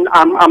political thing.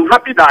 I'm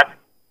happy that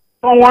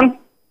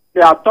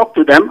they have talked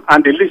to them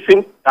and they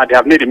listen that they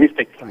have made a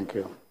mistake. Thank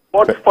you.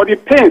 But for the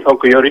pains,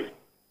 Uncle Yori,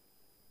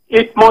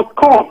 it must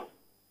come.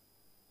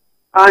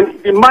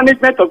 And the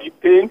management of the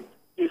pain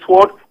is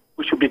what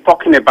we should be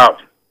talking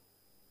about.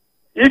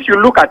 If you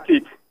look at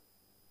it,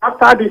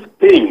 after these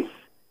pains,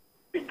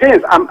 the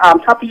gains, I'm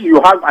happy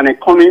you have an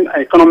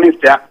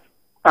economist there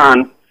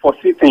and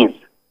foresee things.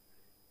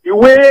 The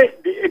way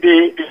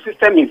the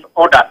system is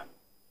ordered,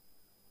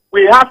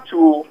 we have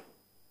to,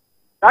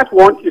 that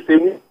one is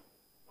a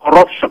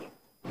corruption.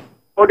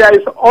 So there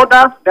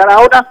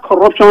are other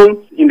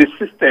corruptions in the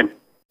system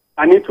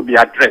that need to be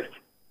addressed.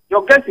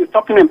 Your guest is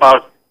talking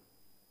about.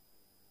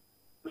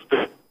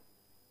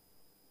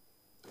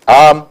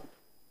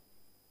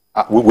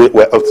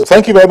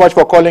 Thank you very much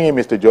for calling in,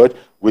 Mr. George.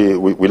 We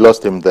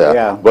lost him there.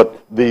 Yeah.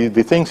 But the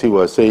things he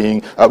was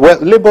saying,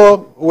 Labour,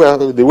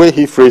 the way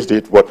he phrased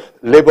it,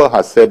 Labour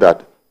has said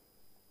that.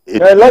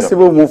 Let's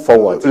even move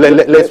forward.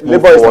 Let's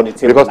move Labour forward, is on the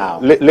table because now.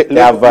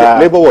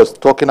 Labour was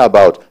talking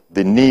about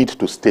the need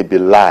to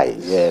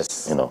stabilize.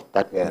 Yes.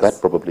 That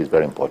probably is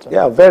very important.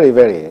 Yeah, very,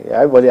 very.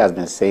 Everybody has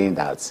been saying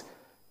that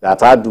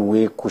how do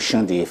we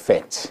cushion the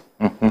effect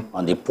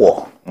on the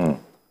poor?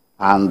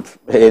 And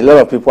a lot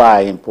of people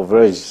are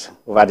impoverished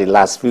over the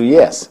last few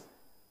years.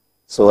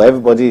 So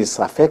everybody is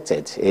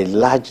affected, a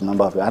large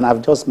number of people. And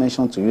I've just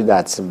mentioned to you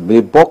that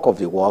the bulk of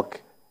the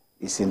work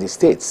is in the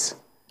States.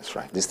 That's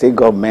right. The state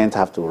government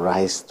have to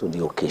rise to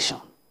the occasion.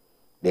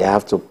 They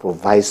have to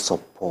provide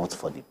support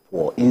for the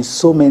poor in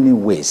so many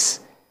ways.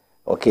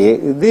 Okay,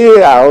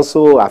 they are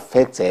also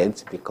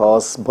affected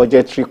because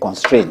budgetary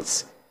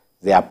constraints,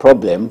 they are a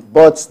problem,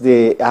 but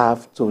they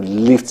have to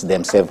lift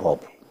themselves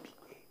up.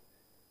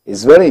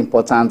 It's very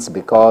important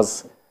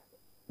because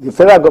the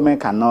federal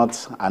government cannot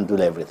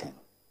handle everything.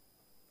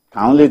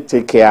 Can only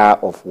take care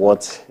of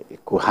what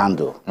it could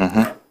handle.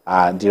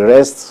 The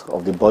rest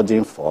of the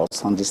burden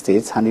falls on the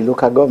states and the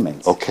local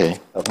governments. Okay.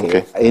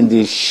 In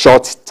the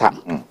short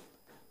term,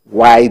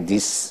 why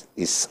this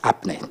is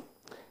happening.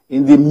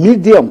 In the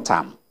medium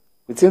term,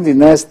 within the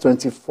next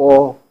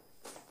 24,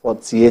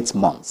 48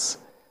 months,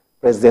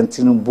 President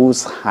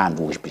Tinubu's hand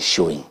will be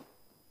showing.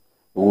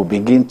 We will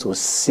begin to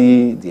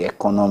see the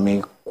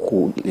economy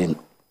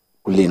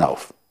cooling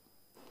off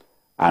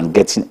and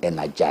getting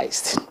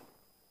energized.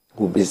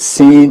 We'll be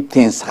seeing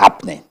things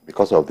happening.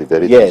 Because of the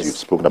very things you've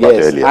spoken about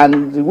earlier.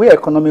 And the way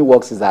economy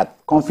works is that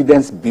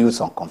confidence builds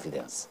on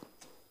confidence.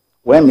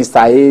 When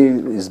Mr.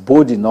 A is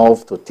bold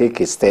enough to take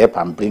a step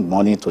and bring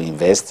money to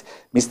invest,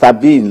 Mr.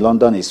 B in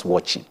London is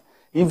watching.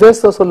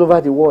 Investors all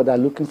over the world are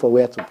looking for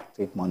where to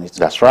take money to.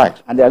 That's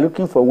right. And they are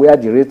looking for where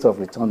the rate of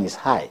return is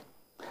high.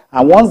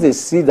 And once they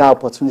see that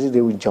opportunity,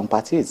 they will jump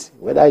at it.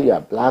 Whether you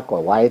are black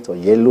or white or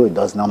yellow, it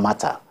does not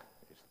matter.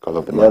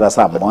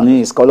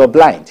 Money is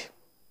colorblind.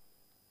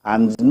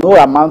 And no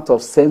amount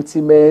of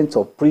sentiment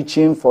or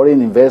preaching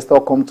foreign investor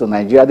come to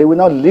Nigeria, they will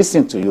not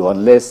listen to you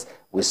unless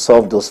we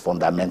solve those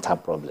fundamental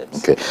problems.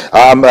 Okay.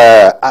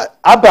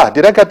 Abba,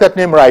 did I get that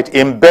name right?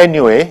 In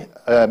Benue,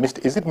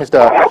 is it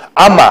Mr.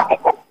 Amma?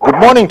 Good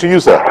morning to you,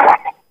 sir.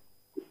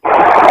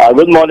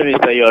 Good morning,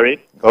 Mr. YORI.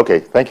 Okay,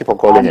 thank you for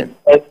calling in.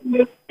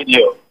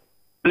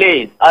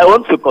 Please, I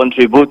want to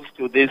contribute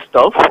to this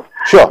stuff.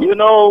 Sure. You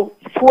know,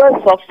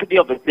 fuel subsidy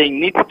of the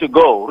thing needs to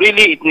go.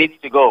 Really, it needs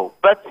to go.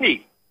 But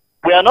see,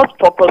 we are not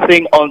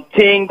focusing on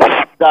things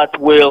that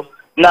will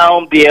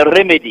now be a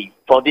remedy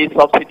for this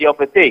subsidy of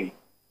a thing.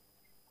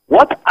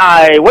 What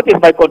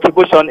is my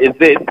contribution is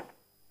this.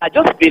 I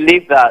just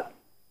believe that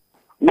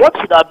what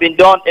should have been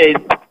done is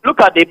look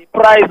at the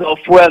price of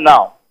fuel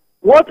now.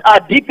 What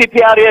are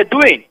DPPRA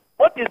doing?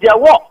 What is their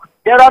work?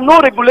 There are no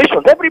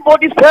regulations.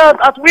 Everybody sells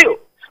at will.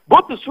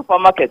 Go to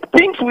supermarket.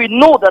 Things we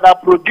know that are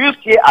produced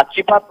here at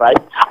cheaper price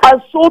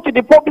are sold to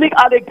the public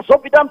at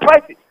exorbitant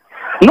prices.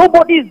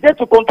 Nobody is there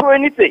to control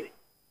anything.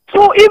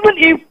 So even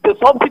if the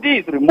subsidy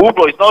is removed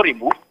or is not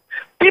removed,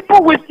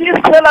 people will still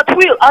sell at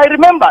will. I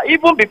remember,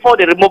 even before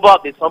the removal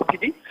of the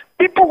subsidy,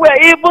 people were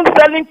even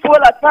selling fuel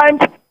at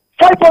times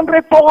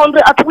 500,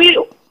 400 at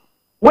will.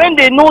 When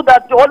they know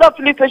that the other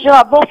filling stations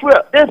have no fuel,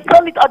 they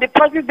sell it at the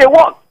prices they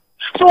want.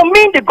 So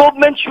the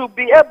government should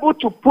be able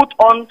to put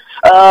on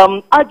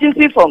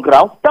agencies on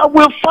ground that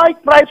will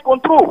fight price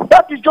control.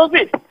 That is just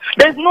it.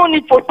 There's no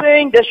need for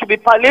saying there should be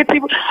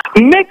palliative.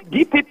 Make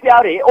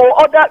DPPRA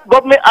or other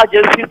government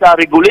agencies that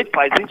regulate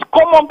prices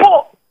come on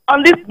board.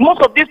 And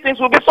most of these things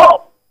will be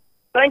solved.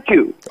 Thank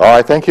you. All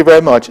right, thank you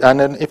very much. And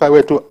then if I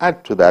were to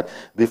add to that,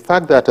 the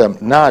fact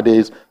that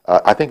nowadays,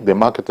 I think the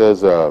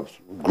marketers'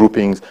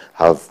 groupings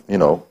have,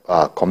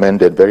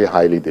 commended very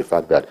highly the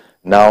fact that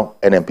now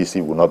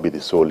NNPC will not be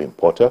the sole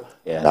importer.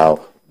 Yeah.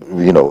 Now,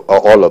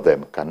 all of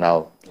them can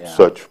now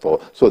search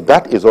for. So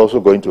that is also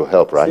going to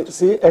help, right?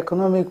 See,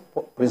 economic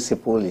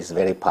principle is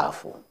very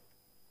powerful,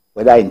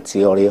 whether in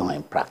theory or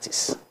in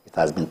practice. It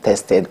has been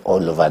tested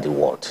all over the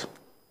world.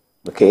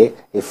 Okay,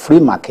 a free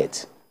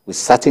market with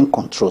certain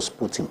controls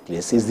put in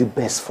place is the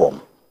best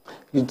form.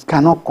 You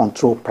cannot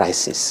control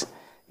prices.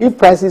 If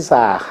prices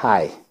are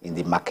high in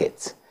the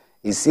market,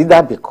 it's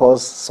either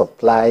because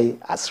supply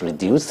has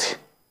reduced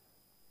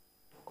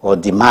or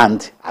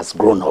demand has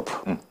grown up,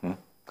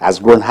 has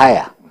grown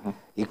higher.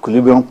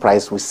 Equilibrium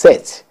price will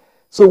set.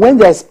 So when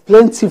there's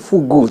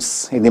plentiful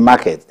goods in the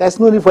market, there's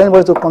no need for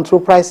anybody to control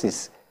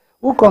prices.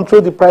 Who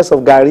control the price of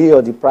gari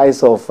or the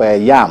price of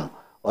yam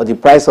or the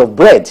price of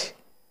bread?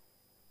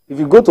 If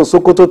you go to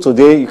Sokoto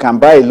today, you can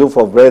buy a loaf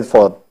of bread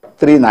for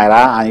 3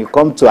 naira, and you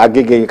come to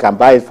Agege, you can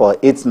buy it for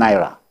 8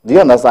 naira. Do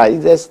you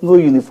understand? There's no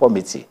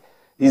uniformity.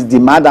 It's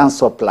demand and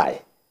supply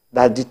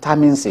that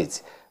determines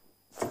it.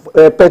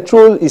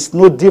 Petrol is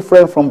no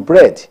different from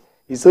bread.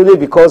 It's only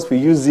because we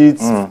use it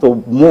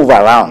to move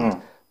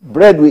around.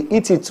 Bread, we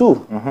eat it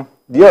too.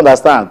 Do you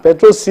understand?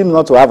 Petrol seems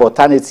not to have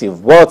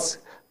alternative, but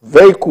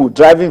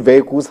driving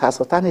vehicles has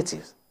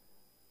alternatives.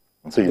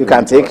 So you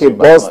can take a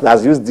bus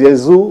that's used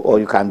diesel, or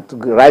you can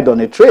ride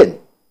on a train.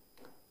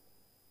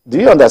 Do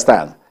you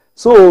understand?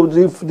 So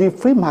the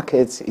free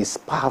market is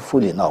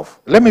powerful enough.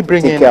 Let me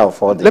bring in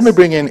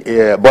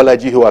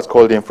Bolaji, who has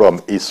called in from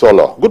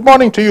Isolo. Good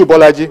morning to you,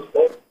 Bolaji.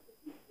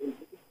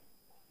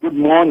 Good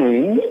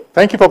morning.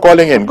 Thank you for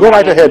calling in. Go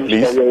right ahead,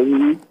 please.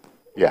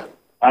 Yeah.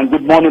 And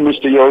good morning,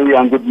 Mr. YORI,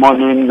 and good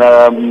morning,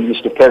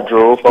 Mr.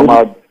 Pedro from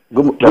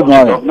good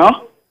morning.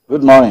 No?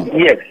 Good morning.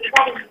 Yes.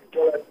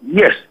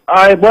 Yes.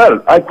 I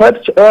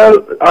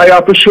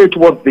appreciate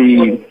what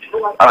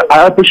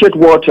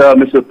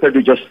Mr.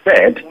 Pedro just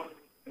said.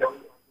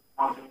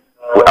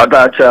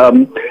 That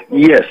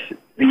yes,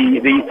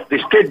 the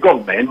state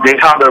government, they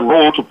have a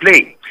role to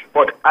play.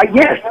 But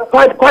yes,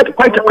 quite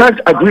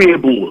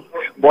agreeable.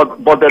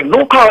 But the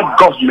local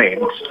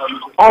government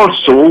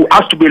also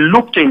has to be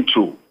looked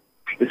into.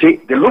 You see,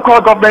 the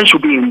local government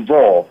should be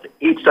involved.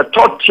 It's a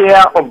third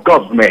tier of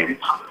government,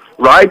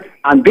 right?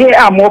 And they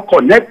are more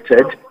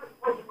connected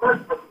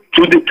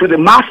to the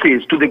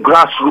masses, to the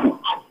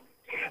grassroots.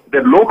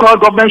 The local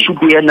government should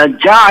be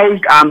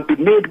energized and be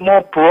made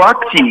more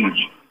proactive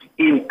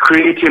in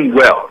creating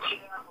wealth.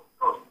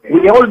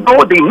 We all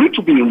know they need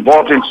to be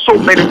involved in so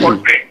many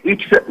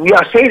policies. We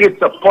are saying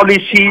it's a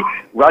policy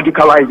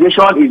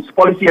radicalization, it's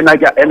policy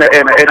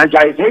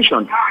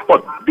energization.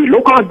 But the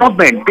local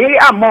government, they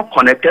are more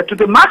connected to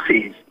the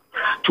masses.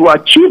 To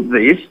achieve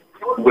this,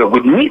 we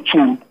need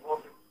to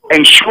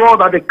ensure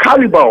that the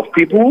caliber of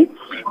people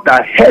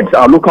that heads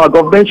our local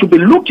government should be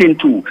looked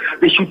into.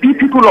 They should be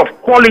people of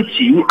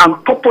quality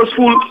and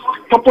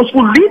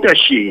purposeful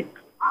leadership.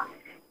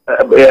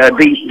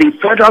 The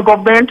federal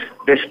government,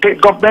 the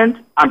state government,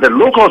 and the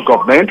local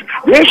government,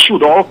 they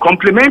should all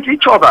complement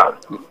each other.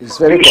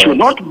 They should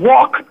not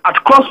work at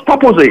cross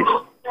purposes.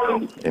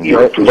 Well,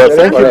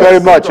 thank you very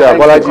much,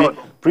 Bolaji.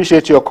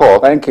 Appreciate your call.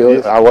 Thank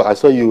you. I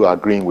saw you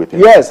agreeing with him.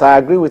 Yes, I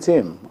agree with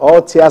him.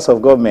 All tiers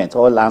of government,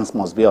 all lands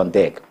must be on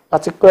deck,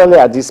 particularly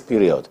at this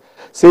period.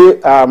 See,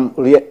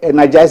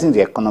 energizing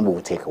the economy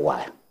will take a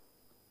while.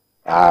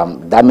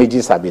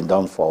 Damages have been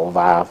done for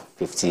over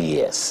 50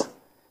 years.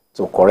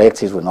 To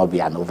correct it will not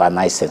be an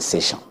overnight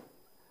sensation.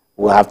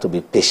 We'll have to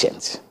be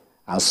patient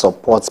and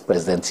support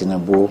President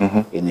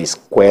Tinubu in his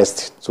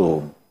quest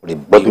to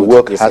rebuild. But the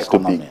work has to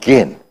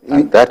begin.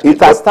 And that is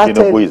what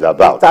Tinubu is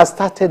about. It has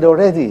started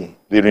already.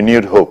 The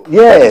renewed hope.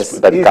 Yes.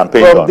 That the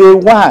campaign from day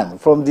one,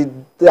 from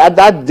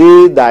that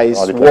day that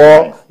is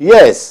war.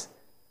 Yes.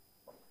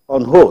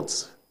 On hold.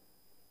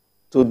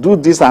 To do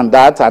this and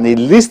that, and he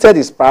listed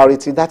his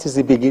priority. That is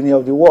the beginning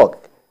of the work.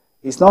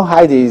 It's not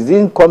hiding. He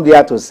didn't come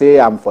there to say,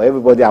 I'm for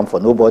everybody, I'm for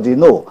nobody.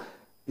 No.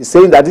 He's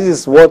saying that this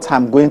is what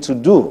I'm going to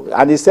do.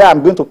 And he said,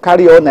 I'm going to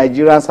carry all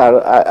Nigerians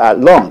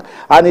along.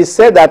 And he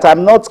said that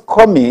I'm not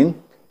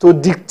coming to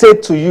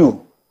dictate to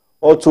you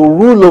or to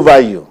rule over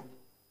you.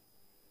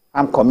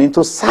 I'm coming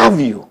to serve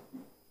you.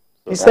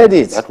 So he said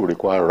it. That will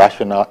require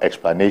rational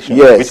explanation,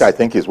 yes. Which I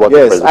think is what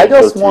the president I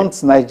just want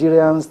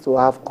Nigerians to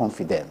have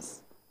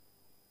confidence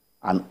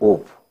and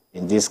hope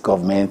in this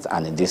government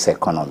and in this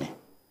economy.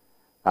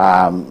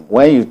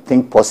 When you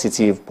think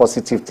positive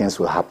things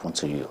will happen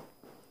to you.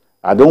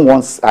 I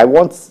want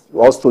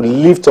us to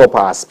lift up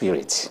our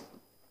spirit.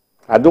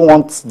 I don't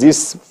want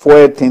this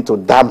fuel thing to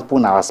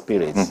dampen our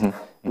spirits.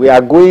 We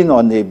are going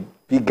on a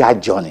bigger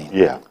journey.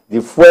 Yeah.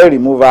 The fuel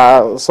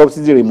removal,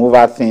 subsidy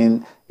removal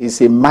thing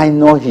is a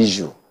minor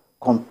issue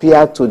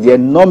compared to the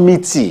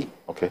enormity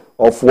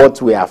of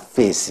what we are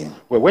facing.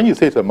 Well, when you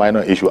say it's a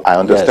minor issue, I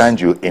understand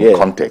you in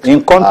context.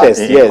 In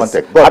context, yes. In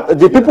context. But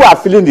the people are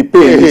feeling the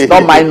pain. It's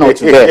not minor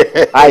to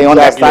them. I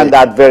understand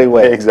that very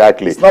well.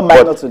 Exactly. It's not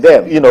minor to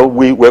them. You know,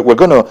 we're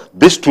going to,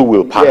 this too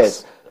will pass.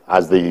 Yes.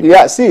 As the...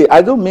 Yeah, see,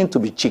 I don't mean to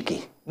be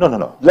cheeky.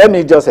 No. Let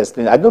me just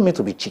explain. I don't mean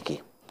to be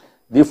cheeky.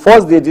 The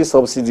first day this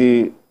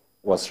subsidy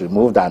was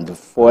removed and the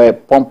fuel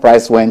pump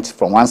price went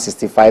from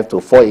 165 to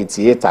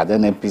 488 at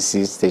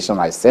NNPC station,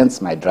 I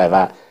sent my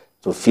driver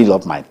to fill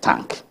up my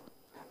tank.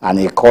 And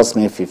it cost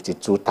me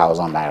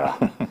 52,000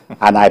 naira.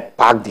 And I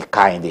parked the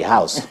car in the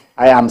house.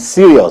 I am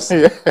serious.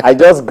 I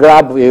just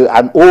grabbed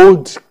an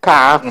old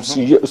car,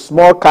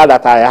 small car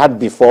that I had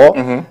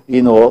before.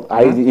 You know,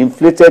 I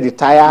inflated the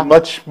tire.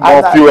 Much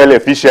more fuel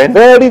efficient.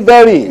 Very,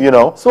 very. You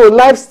know. So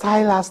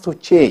lifestyle has to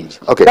change.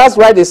 Okay. That's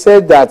why they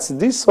said that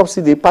this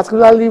subsidy,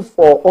 particularly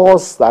for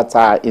us that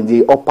are in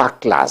the upper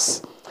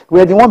class,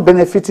 we're the one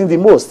benefiting the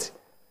most.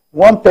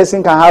 One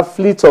person can have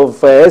fleet of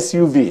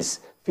SUVs.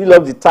 Fill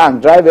up the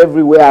tank, drive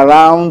everywhere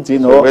around, you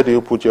know. So where do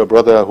you put your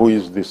brother who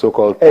is the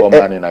so-called poor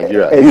man in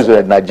Nigeria? He's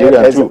a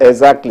Nigerian too.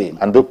 Exactly.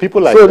 And the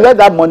people like so that. let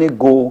that money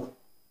go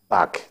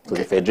back to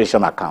the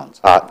Federation account.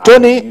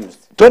 Tony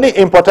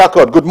in Port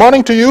Harcourt, good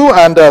morning to you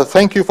and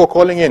thank you for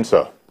calling in,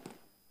 sir.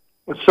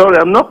 Sorry,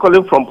 I'm not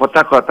calling from Port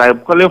Harcourt.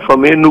 I'm calling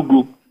from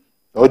Enugu.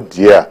 Oh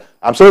dear.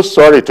 I'm so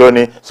sorry,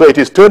 Tony. So it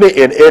is Tony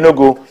in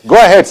Enugu. Go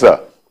ahead,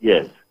 sir.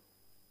 Yes.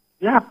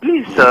 Yeah,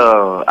 please,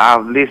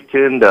 I've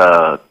listened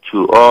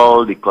to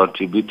all the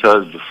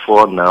contributors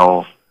before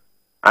now,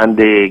 and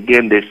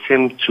again, they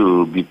seem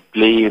to be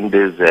playing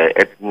this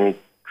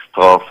ethnic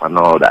stuff and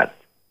all that.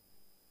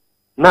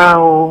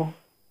 Now,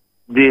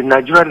 the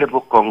Nigerian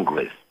Labour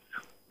Congress,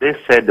 they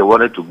said they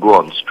wanted to go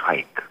on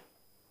strike.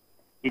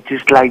 It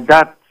is like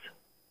that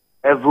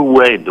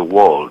everywhere in the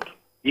world.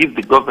 If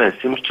the government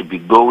seems to be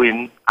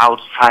going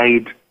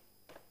outside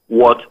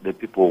what the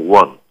people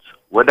want,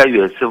 whether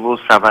you're a civil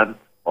servant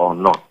or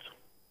not.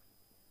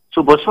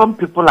 So, but some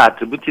people are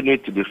attributing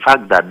it to the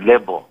fact that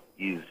Labour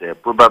is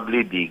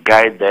probably the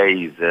guy there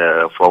is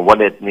for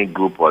one ethnic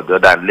group or the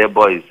other, and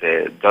Labour is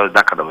just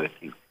that kind of a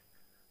thing.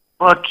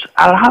 But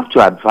I'll have to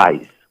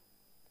advise.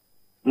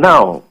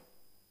 Now,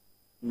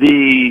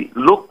 the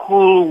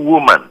local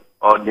woman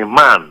or the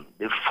man,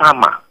 the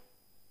farmer,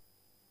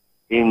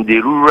 in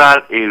the rural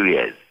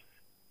areas,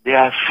 they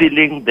are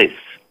feeling this.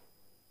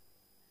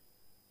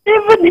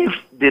 Even if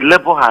the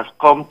Labour has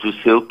come to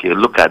say, okay,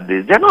 look at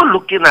this, they're not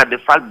looking at the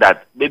fact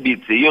that maybe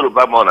it's a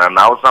Yoruba man and an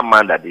Hausa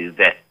man that is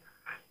there.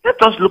 Let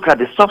us look at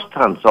the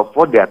substance of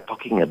what they are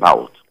talking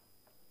about.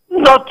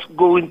 Not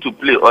going to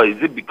play, or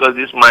is it because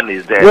this man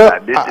is there? Well,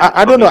 that this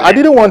I don't know. I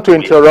didn't want to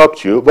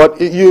interrupt you, but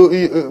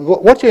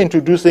what you're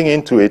introducing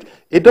into it,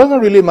 it doesn't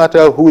really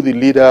matter who the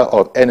leader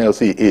of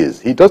NLC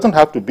is. He doesn't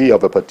have to be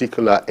of a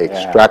particular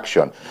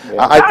extraction.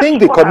 Yeah. I think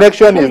the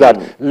connection is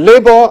that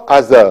Labour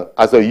as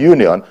a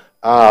union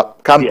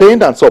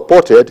campaigned and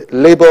supported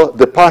Labour,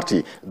 the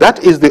party.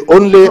 That is the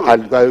only,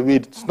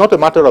 it's not a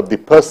matter of the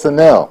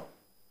personnel.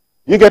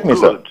 You get me,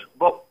 sir?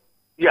 But,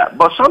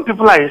 but some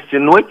people are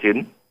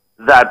insinuating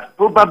that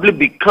probably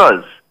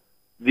because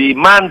the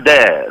man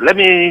there, let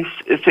me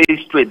say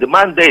it straight, the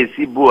man there is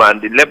Igbo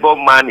and the Labour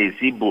man is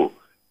Igbo.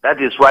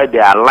 That is why they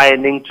are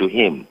aligning to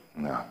him.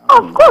 No.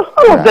 Of course,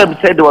 all of them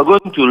said they were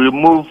going to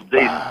remove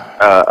this. It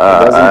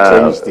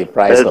doesn't change the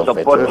price of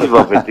it. Supportive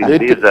of it.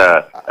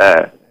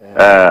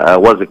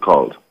 What's it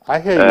called? I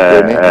hear you,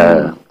 Tony.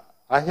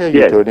 I hear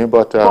you, Tony.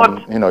 But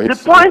you know,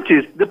 it's,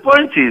 the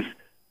point is,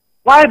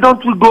 why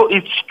don't we go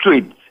it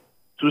straight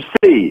to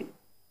say,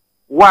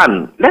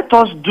 one, let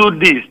us do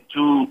this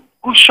to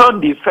cushion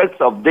the effects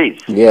of this.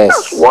 Yes.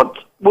 That's what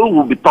we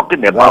will be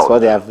talking about. That's what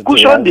they have to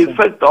cushion the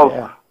effect of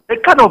a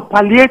kind of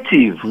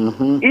palliative.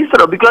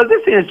 Instead of, because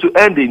this is to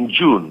end in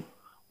June.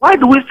 Why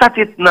do we start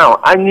it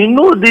now? And you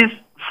know these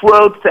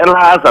fuel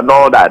sellers and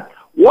all that.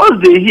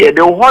 Once they hear,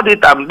 they'll hold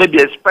it and maybe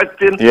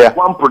expecting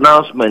one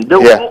pronouncement. They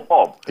will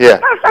go up.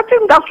 I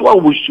think that's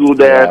what we should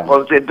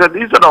concentrate.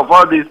 Instead of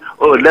all this,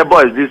 oh,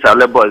 Labour is this and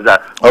Labour is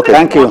that. Okay,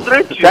 thank you.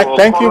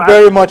 Thank you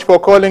very much for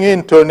calling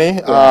in, Tony.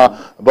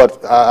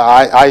 But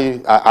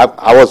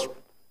I was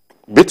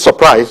a bit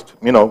surprised,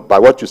 you know, by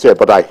what you said,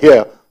 but I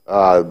hear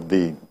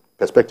the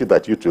perspective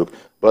that you took.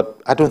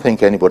 But I don't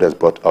think anybody has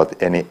brought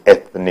out any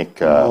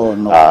ethnic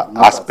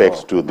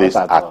aspects to this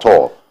at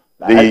all.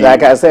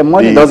 Like I said,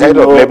 money doesn't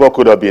know. Labour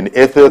could have been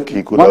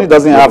ethnic. Money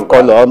doesn't have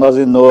color,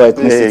 doesn't know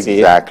ethnicity.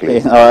 Exactly.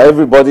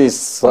 Everybody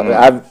is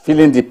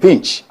feeling the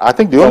pinch. I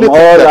think the only thing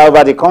all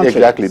over the country.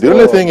 Exactly. The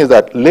only thing is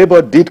that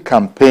Labour did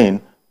campaign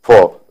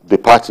for the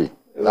party,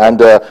 and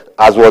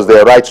as was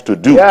their right to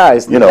do. Yeah,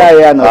 it's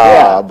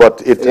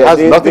but it has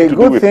nothing to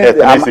do with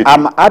ethnicity.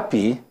 I'm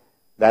happy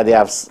that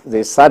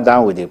they sat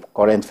down with the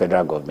current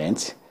federal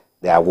government.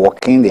 They are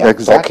working, they are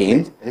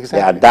talking,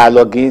 they are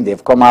dialoguing,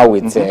 they've come out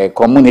with a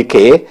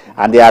communique,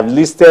 and they have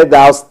listed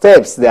out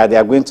steps that they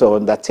are going to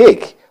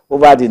undertake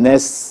over the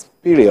next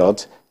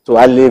period to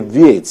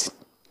alleviate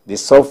the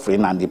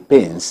suffering and the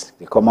pains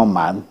the common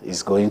man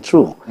is going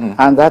through.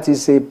 And that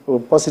is a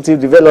positive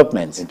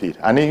development. Indeed.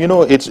 And you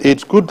know,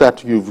 it's good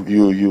that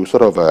you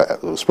sort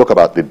of spoke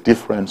about the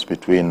difference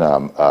between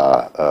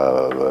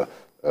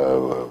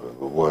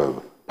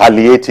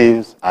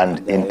palliatives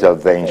and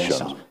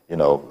interventions. You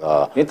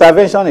know,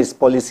 intervention is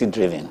policy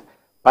driven.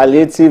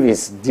 Palliative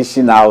is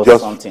dishing out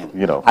something.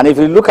 You know, and if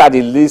you look at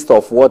the list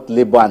of what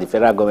Labour and the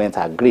federal government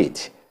agreed,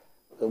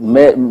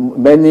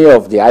 many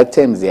of the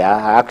items there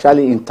are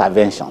actually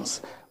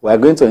interventions. We are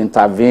going to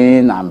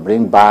intervene and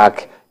bring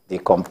back the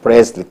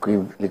compressed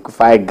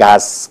liquefied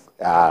gas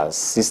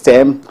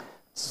system,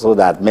 so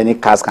that many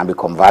cars can be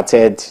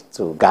converted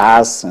to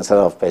gas instead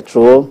of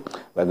petrol.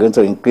 We're going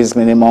to increase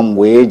minimum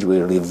wage.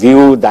 We'll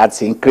review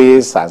that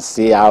increase and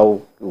see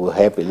how it will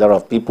help a lot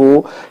of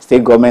people.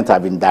 State government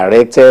have been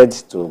directed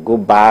to go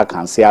back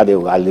and see how they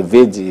will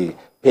alleviate the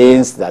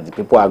pains that the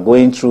people are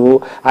going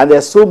through. And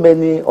there's so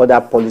many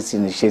other policy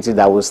initiatives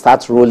that will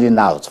start rolling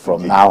out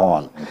from now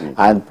on.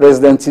 And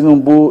President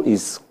Tinubu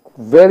is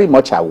very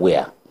much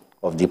aware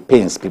of the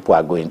pains people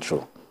are going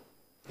through.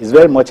 He's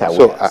very much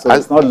aware, so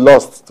it's not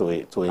lost to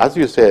it. As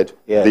you said,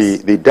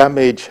 the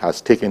damage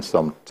has taken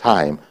some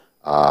time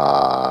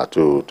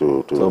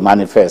to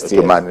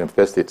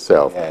manifest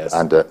itself.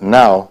 And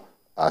now,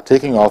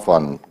 taking off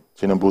on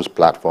Tinubu's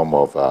platform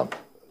of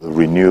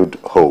renewed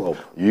hope,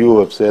 you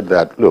have said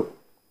that, look,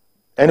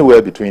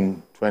 anywhere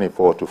between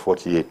 24 to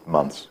 48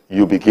 months,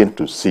 you begin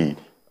to see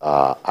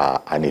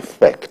an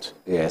effect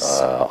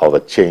of a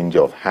change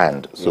of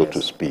hand, so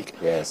to speak.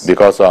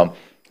 Because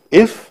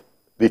if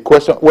the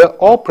question, well,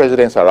 all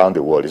presidents around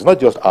the world, it's not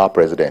just our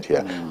president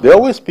here, they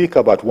always speak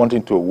about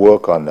wanting to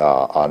work on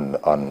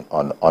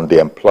the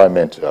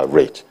employment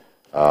rate.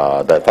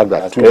 The fact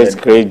that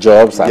create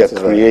jobs,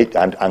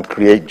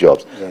 create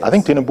jobs. I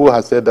think Tinubu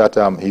has said that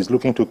he's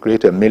looking to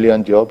create 1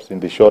 million jobs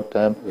in the short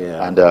term,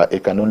 and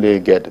it can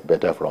only get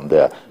better from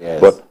there.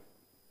 But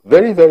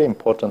very, very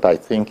important, I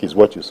think, is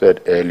what you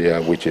said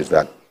earlier, which is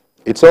that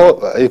it's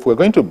all, if we're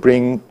going to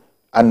bring,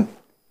 and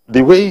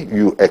the way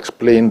you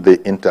explain the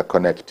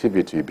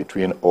interconnectivity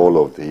between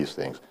all of these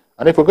things,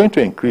 and if we're going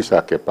to increase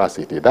our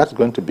capacity, that's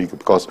going to be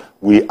because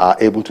we are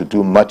able to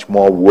do much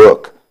more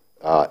work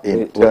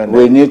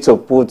internally. We need to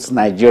put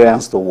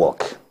Nigerians to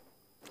work.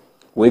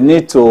 We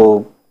need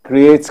to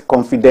create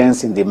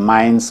confidence in the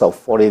minds of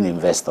foreign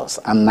investors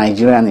and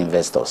Nigerian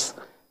investors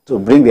to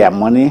bring their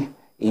money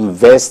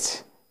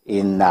invest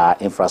in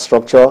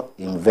infrastructure,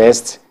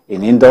 invest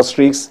in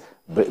industries,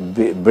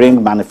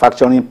 bring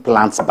manufacturing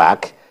plants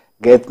back,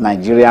 get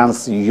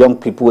Nigerians, young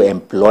people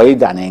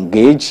employed and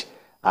engaged,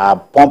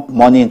 pump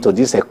money into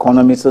this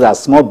economy so that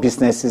small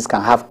businesses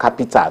can have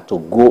capital to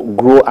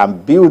grow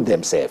and build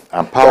themselves.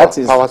 And power is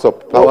a factor.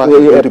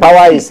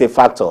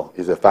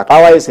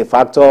 Power is a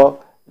factor.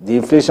 The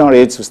inflation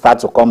rates will start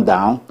to come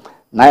down.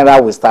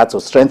 Naira will start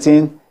to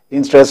strengthen.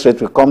 Interest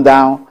rate will come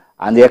down,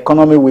 and the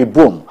economy will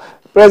boom.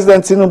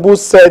 President Tinubu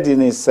said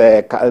in his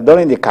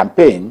during the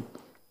campaign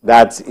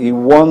that he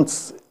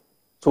wants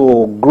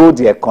to grow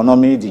the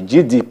economy, the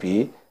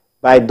GDP,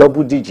 by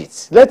double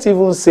digits. Let's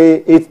even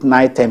say 8,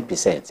 9,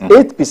 10%.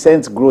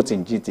 8% growth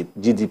in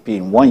GDP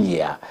in 1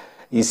 year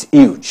is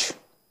huge.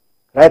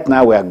 Right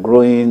now, we are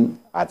growing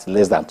at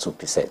less than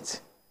 2%.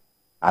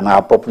 And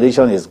our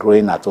population is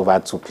growing at over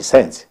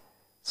 2%.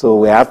 So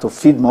we have to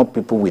feed more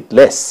people with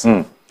less.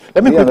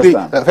 Let me quickly,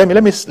 Femi,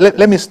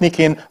 let me sneak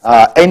in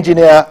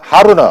Engineer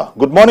Haruna.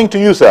 Good morning to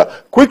you, sir.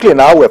 Quickly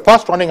now, we're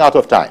fast running out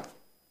of time.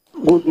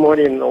 Good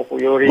morning,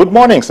 YORI. Good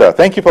morning, sir.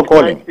 Thank you for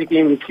calling. I'm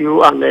speaking with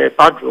you and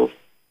Pedro.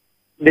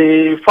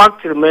 The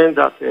fact remains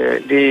that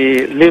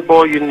the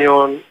labor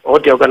union or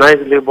the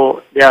organized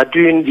labor, they are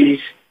doing this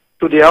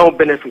to their own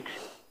benefit.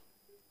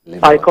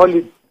 I call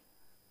it...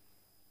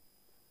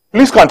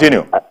 Please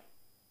continue.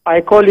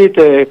 I call it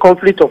a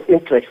conflict of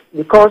interest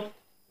because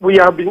we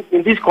have been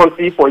in this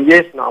country for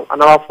years now,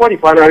 and our 4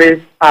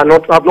 refineries have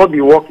not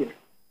been working.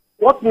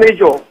 What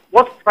measure,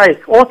 what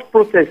strike, what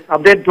protest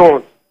have they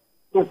done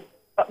to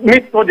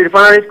make sure the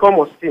refineries come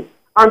on stream?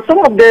 And some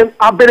of them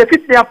are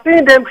benefits, they are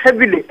paying them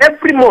heavily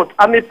every month.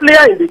 I'm a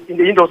player in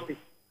the industry,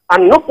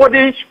 and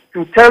nobody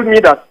should tell me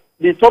that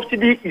the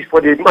subsidy is for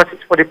the masses,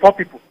 for the poor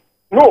people.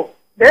 No,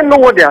 they know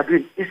what they are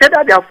doing. He said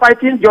that they are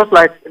fighting just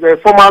like the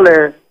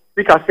former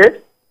speaker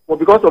said, but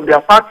because of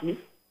their party,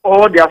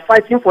 or they are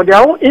fighting for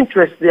their own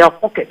interests, their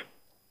pocket.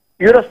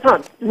 You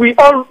understand? We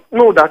all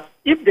know that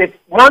if they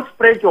mount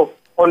pressure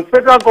on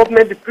federal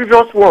government, the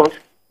previous ones,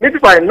 maybe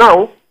by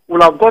now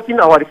we'll have gotten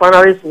our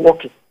refineries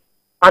working.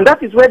 And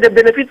that is where the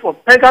benefit for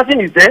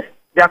Pegasin is there.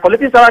 They are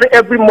collecting salary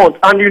every month,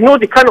 and you know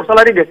the kind of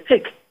salary they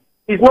take.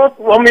 It's not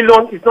 1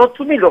 million, it's not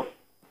 2 million.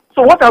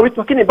 So what are we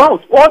talking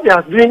about? All they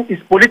are doing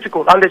is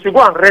political, and they should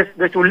go and rest.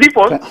 They should leave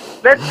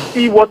us. Let's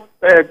see what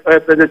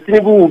President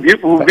Tinubu will be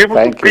able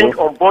to bring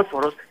on board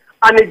for us.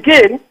 And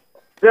again,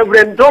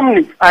 Reverend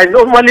Dominic, I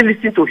normally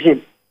listen to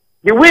him.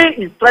 The way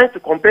he's trying to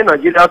compare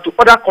Nigeria to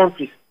other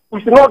countries,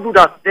 we should not do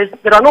that.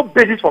 There are no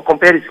basis for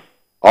comparison.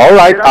 All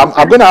right,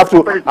 I'm going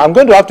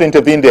to have to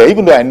intervene there,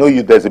 even though I know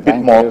you. There's a bit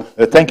more.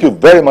 Thank you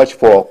very much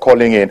for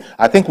calling in.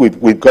 I think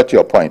we've got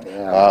your point.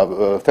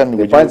 Femi,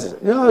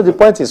 the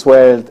point is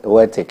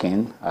well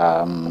taken.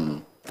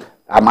 I'm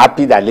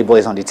happy that labor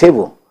is on the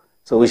table,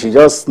 so we should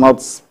just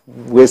not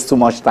waste too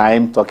much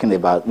time talking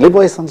about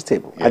labor is on the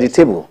table, at the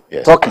table,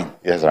 talking.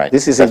 Yes, right.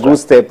 This is a good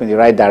step in the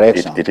right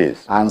direction. It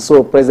is. And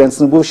so President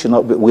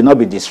Tinubu will not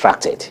be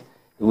distracted.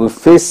 He will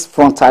face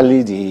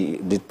frontally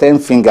the 10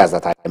 fingers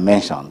that I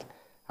mentioned,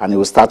 and he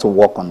will start to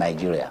work on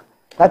Nigeria.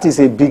 That is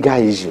a bigger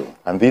issue.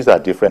 And these are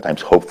different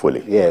times,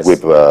 hopefully. Yes.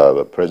 With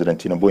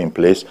President Tinubu in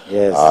place,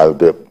 yes.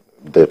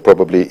 There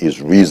probably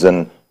is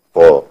reason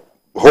for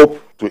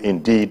hope to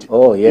indeed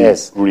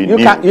renew.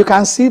 You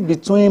can see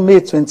between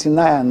May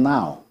 29 and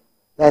now,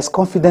 there's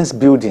confidence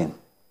building.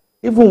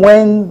 Even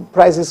when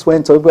prices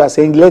went up, people are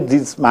saying, let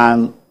this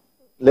man,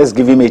 let's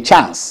give him a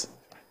chance.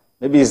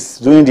 Maybe he's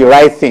doing the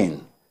right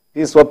thing.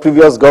 This is what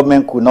previous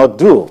government could not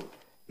do.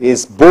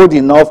 Is bold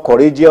enough,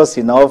 courageous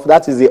enough.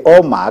 That is the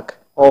hallmark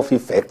of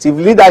effective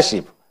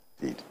leadership.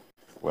 Indeed.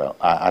 Well,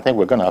 I think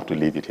we're going to have to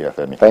leave it here,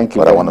 Femi. Thank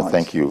you. But I want to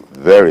thank you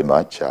very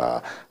much,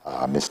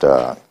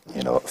 Mr.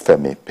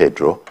 Femi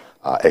Pedro,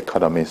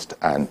 economist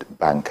and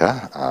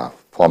banker,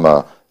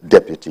 former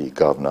deputy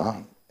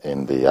governor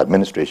in the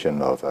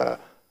administration of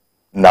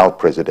now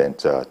President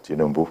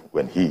Tinubu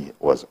when he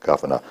was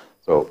governor.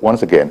 So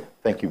once again,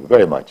 thank you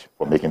very much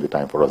for making the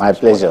time for us. My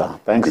pleasure.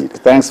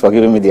 Thanks for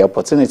giving me the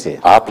opportunity.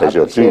 Our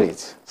pleasure too.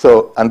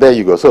 So, and there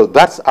you go. So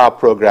that's our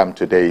program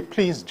today.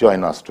 Please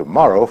join us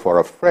tomorrow for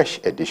a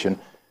fresh edition.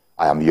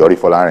 I am YORI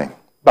FOLARIN.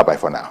 Bye-bye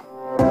for now.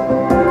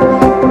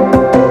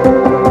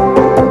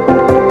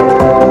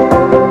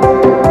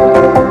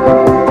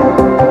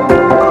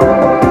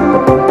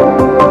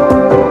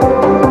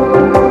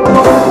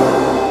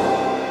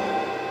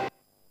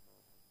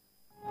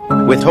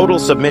 With total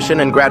submission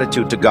and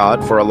gratitude to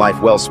God for a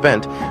life well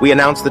spent, we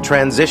announce the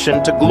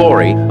transition to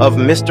glory of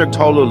Mr.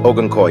 Tolu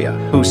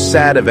Ogunkoya, whose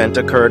sad event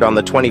occurred on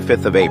the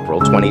 25th of April,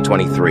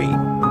 2023.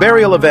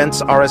 Burial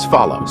events are as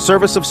follows.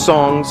 Service of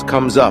songs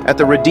comes up at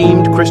the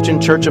Redeemed Christian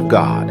Church of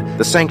God,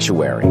 the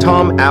Sanctuary,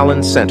 Tom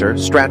Allen Center,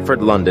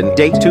 Stratford, London.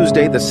 Date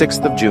Tuesday, the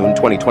 6th of June,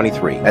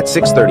 2023 at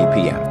 6:30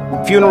 p.m.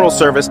 Funeral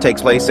service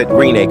takes place at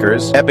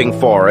Greenacres, Epping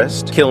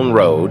Forest, Kiln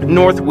Road,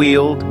 North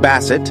Weald,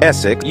 Bassett,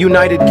 Essex,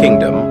 United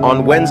Kingdom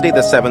on Wednesday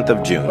the 7th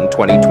of June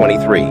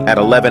 2023 at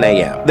 11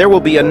 a.m. There will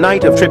be a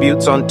night of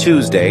tributes on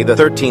Tuesday the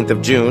 13th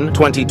of June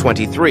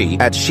 2023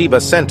 at Shiva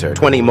Center,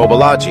 20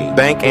 Mobilaji,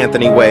 Bank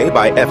Anthony Way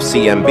by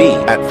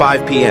FCMB at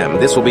 5 p.m.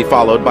 This will be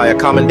followed by a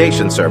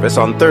commendation service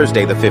on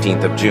Thursday the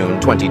 15th of June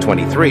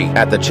 2023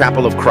 at the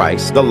Chapel of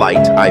Christ, The Light,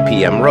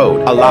 IPM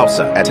Road,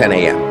 Alausa at 10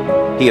 a.m.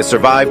 He is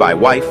survived by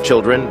wife,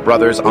 children,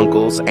 brothers,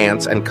 uncles,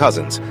 aunts, and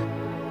cousins.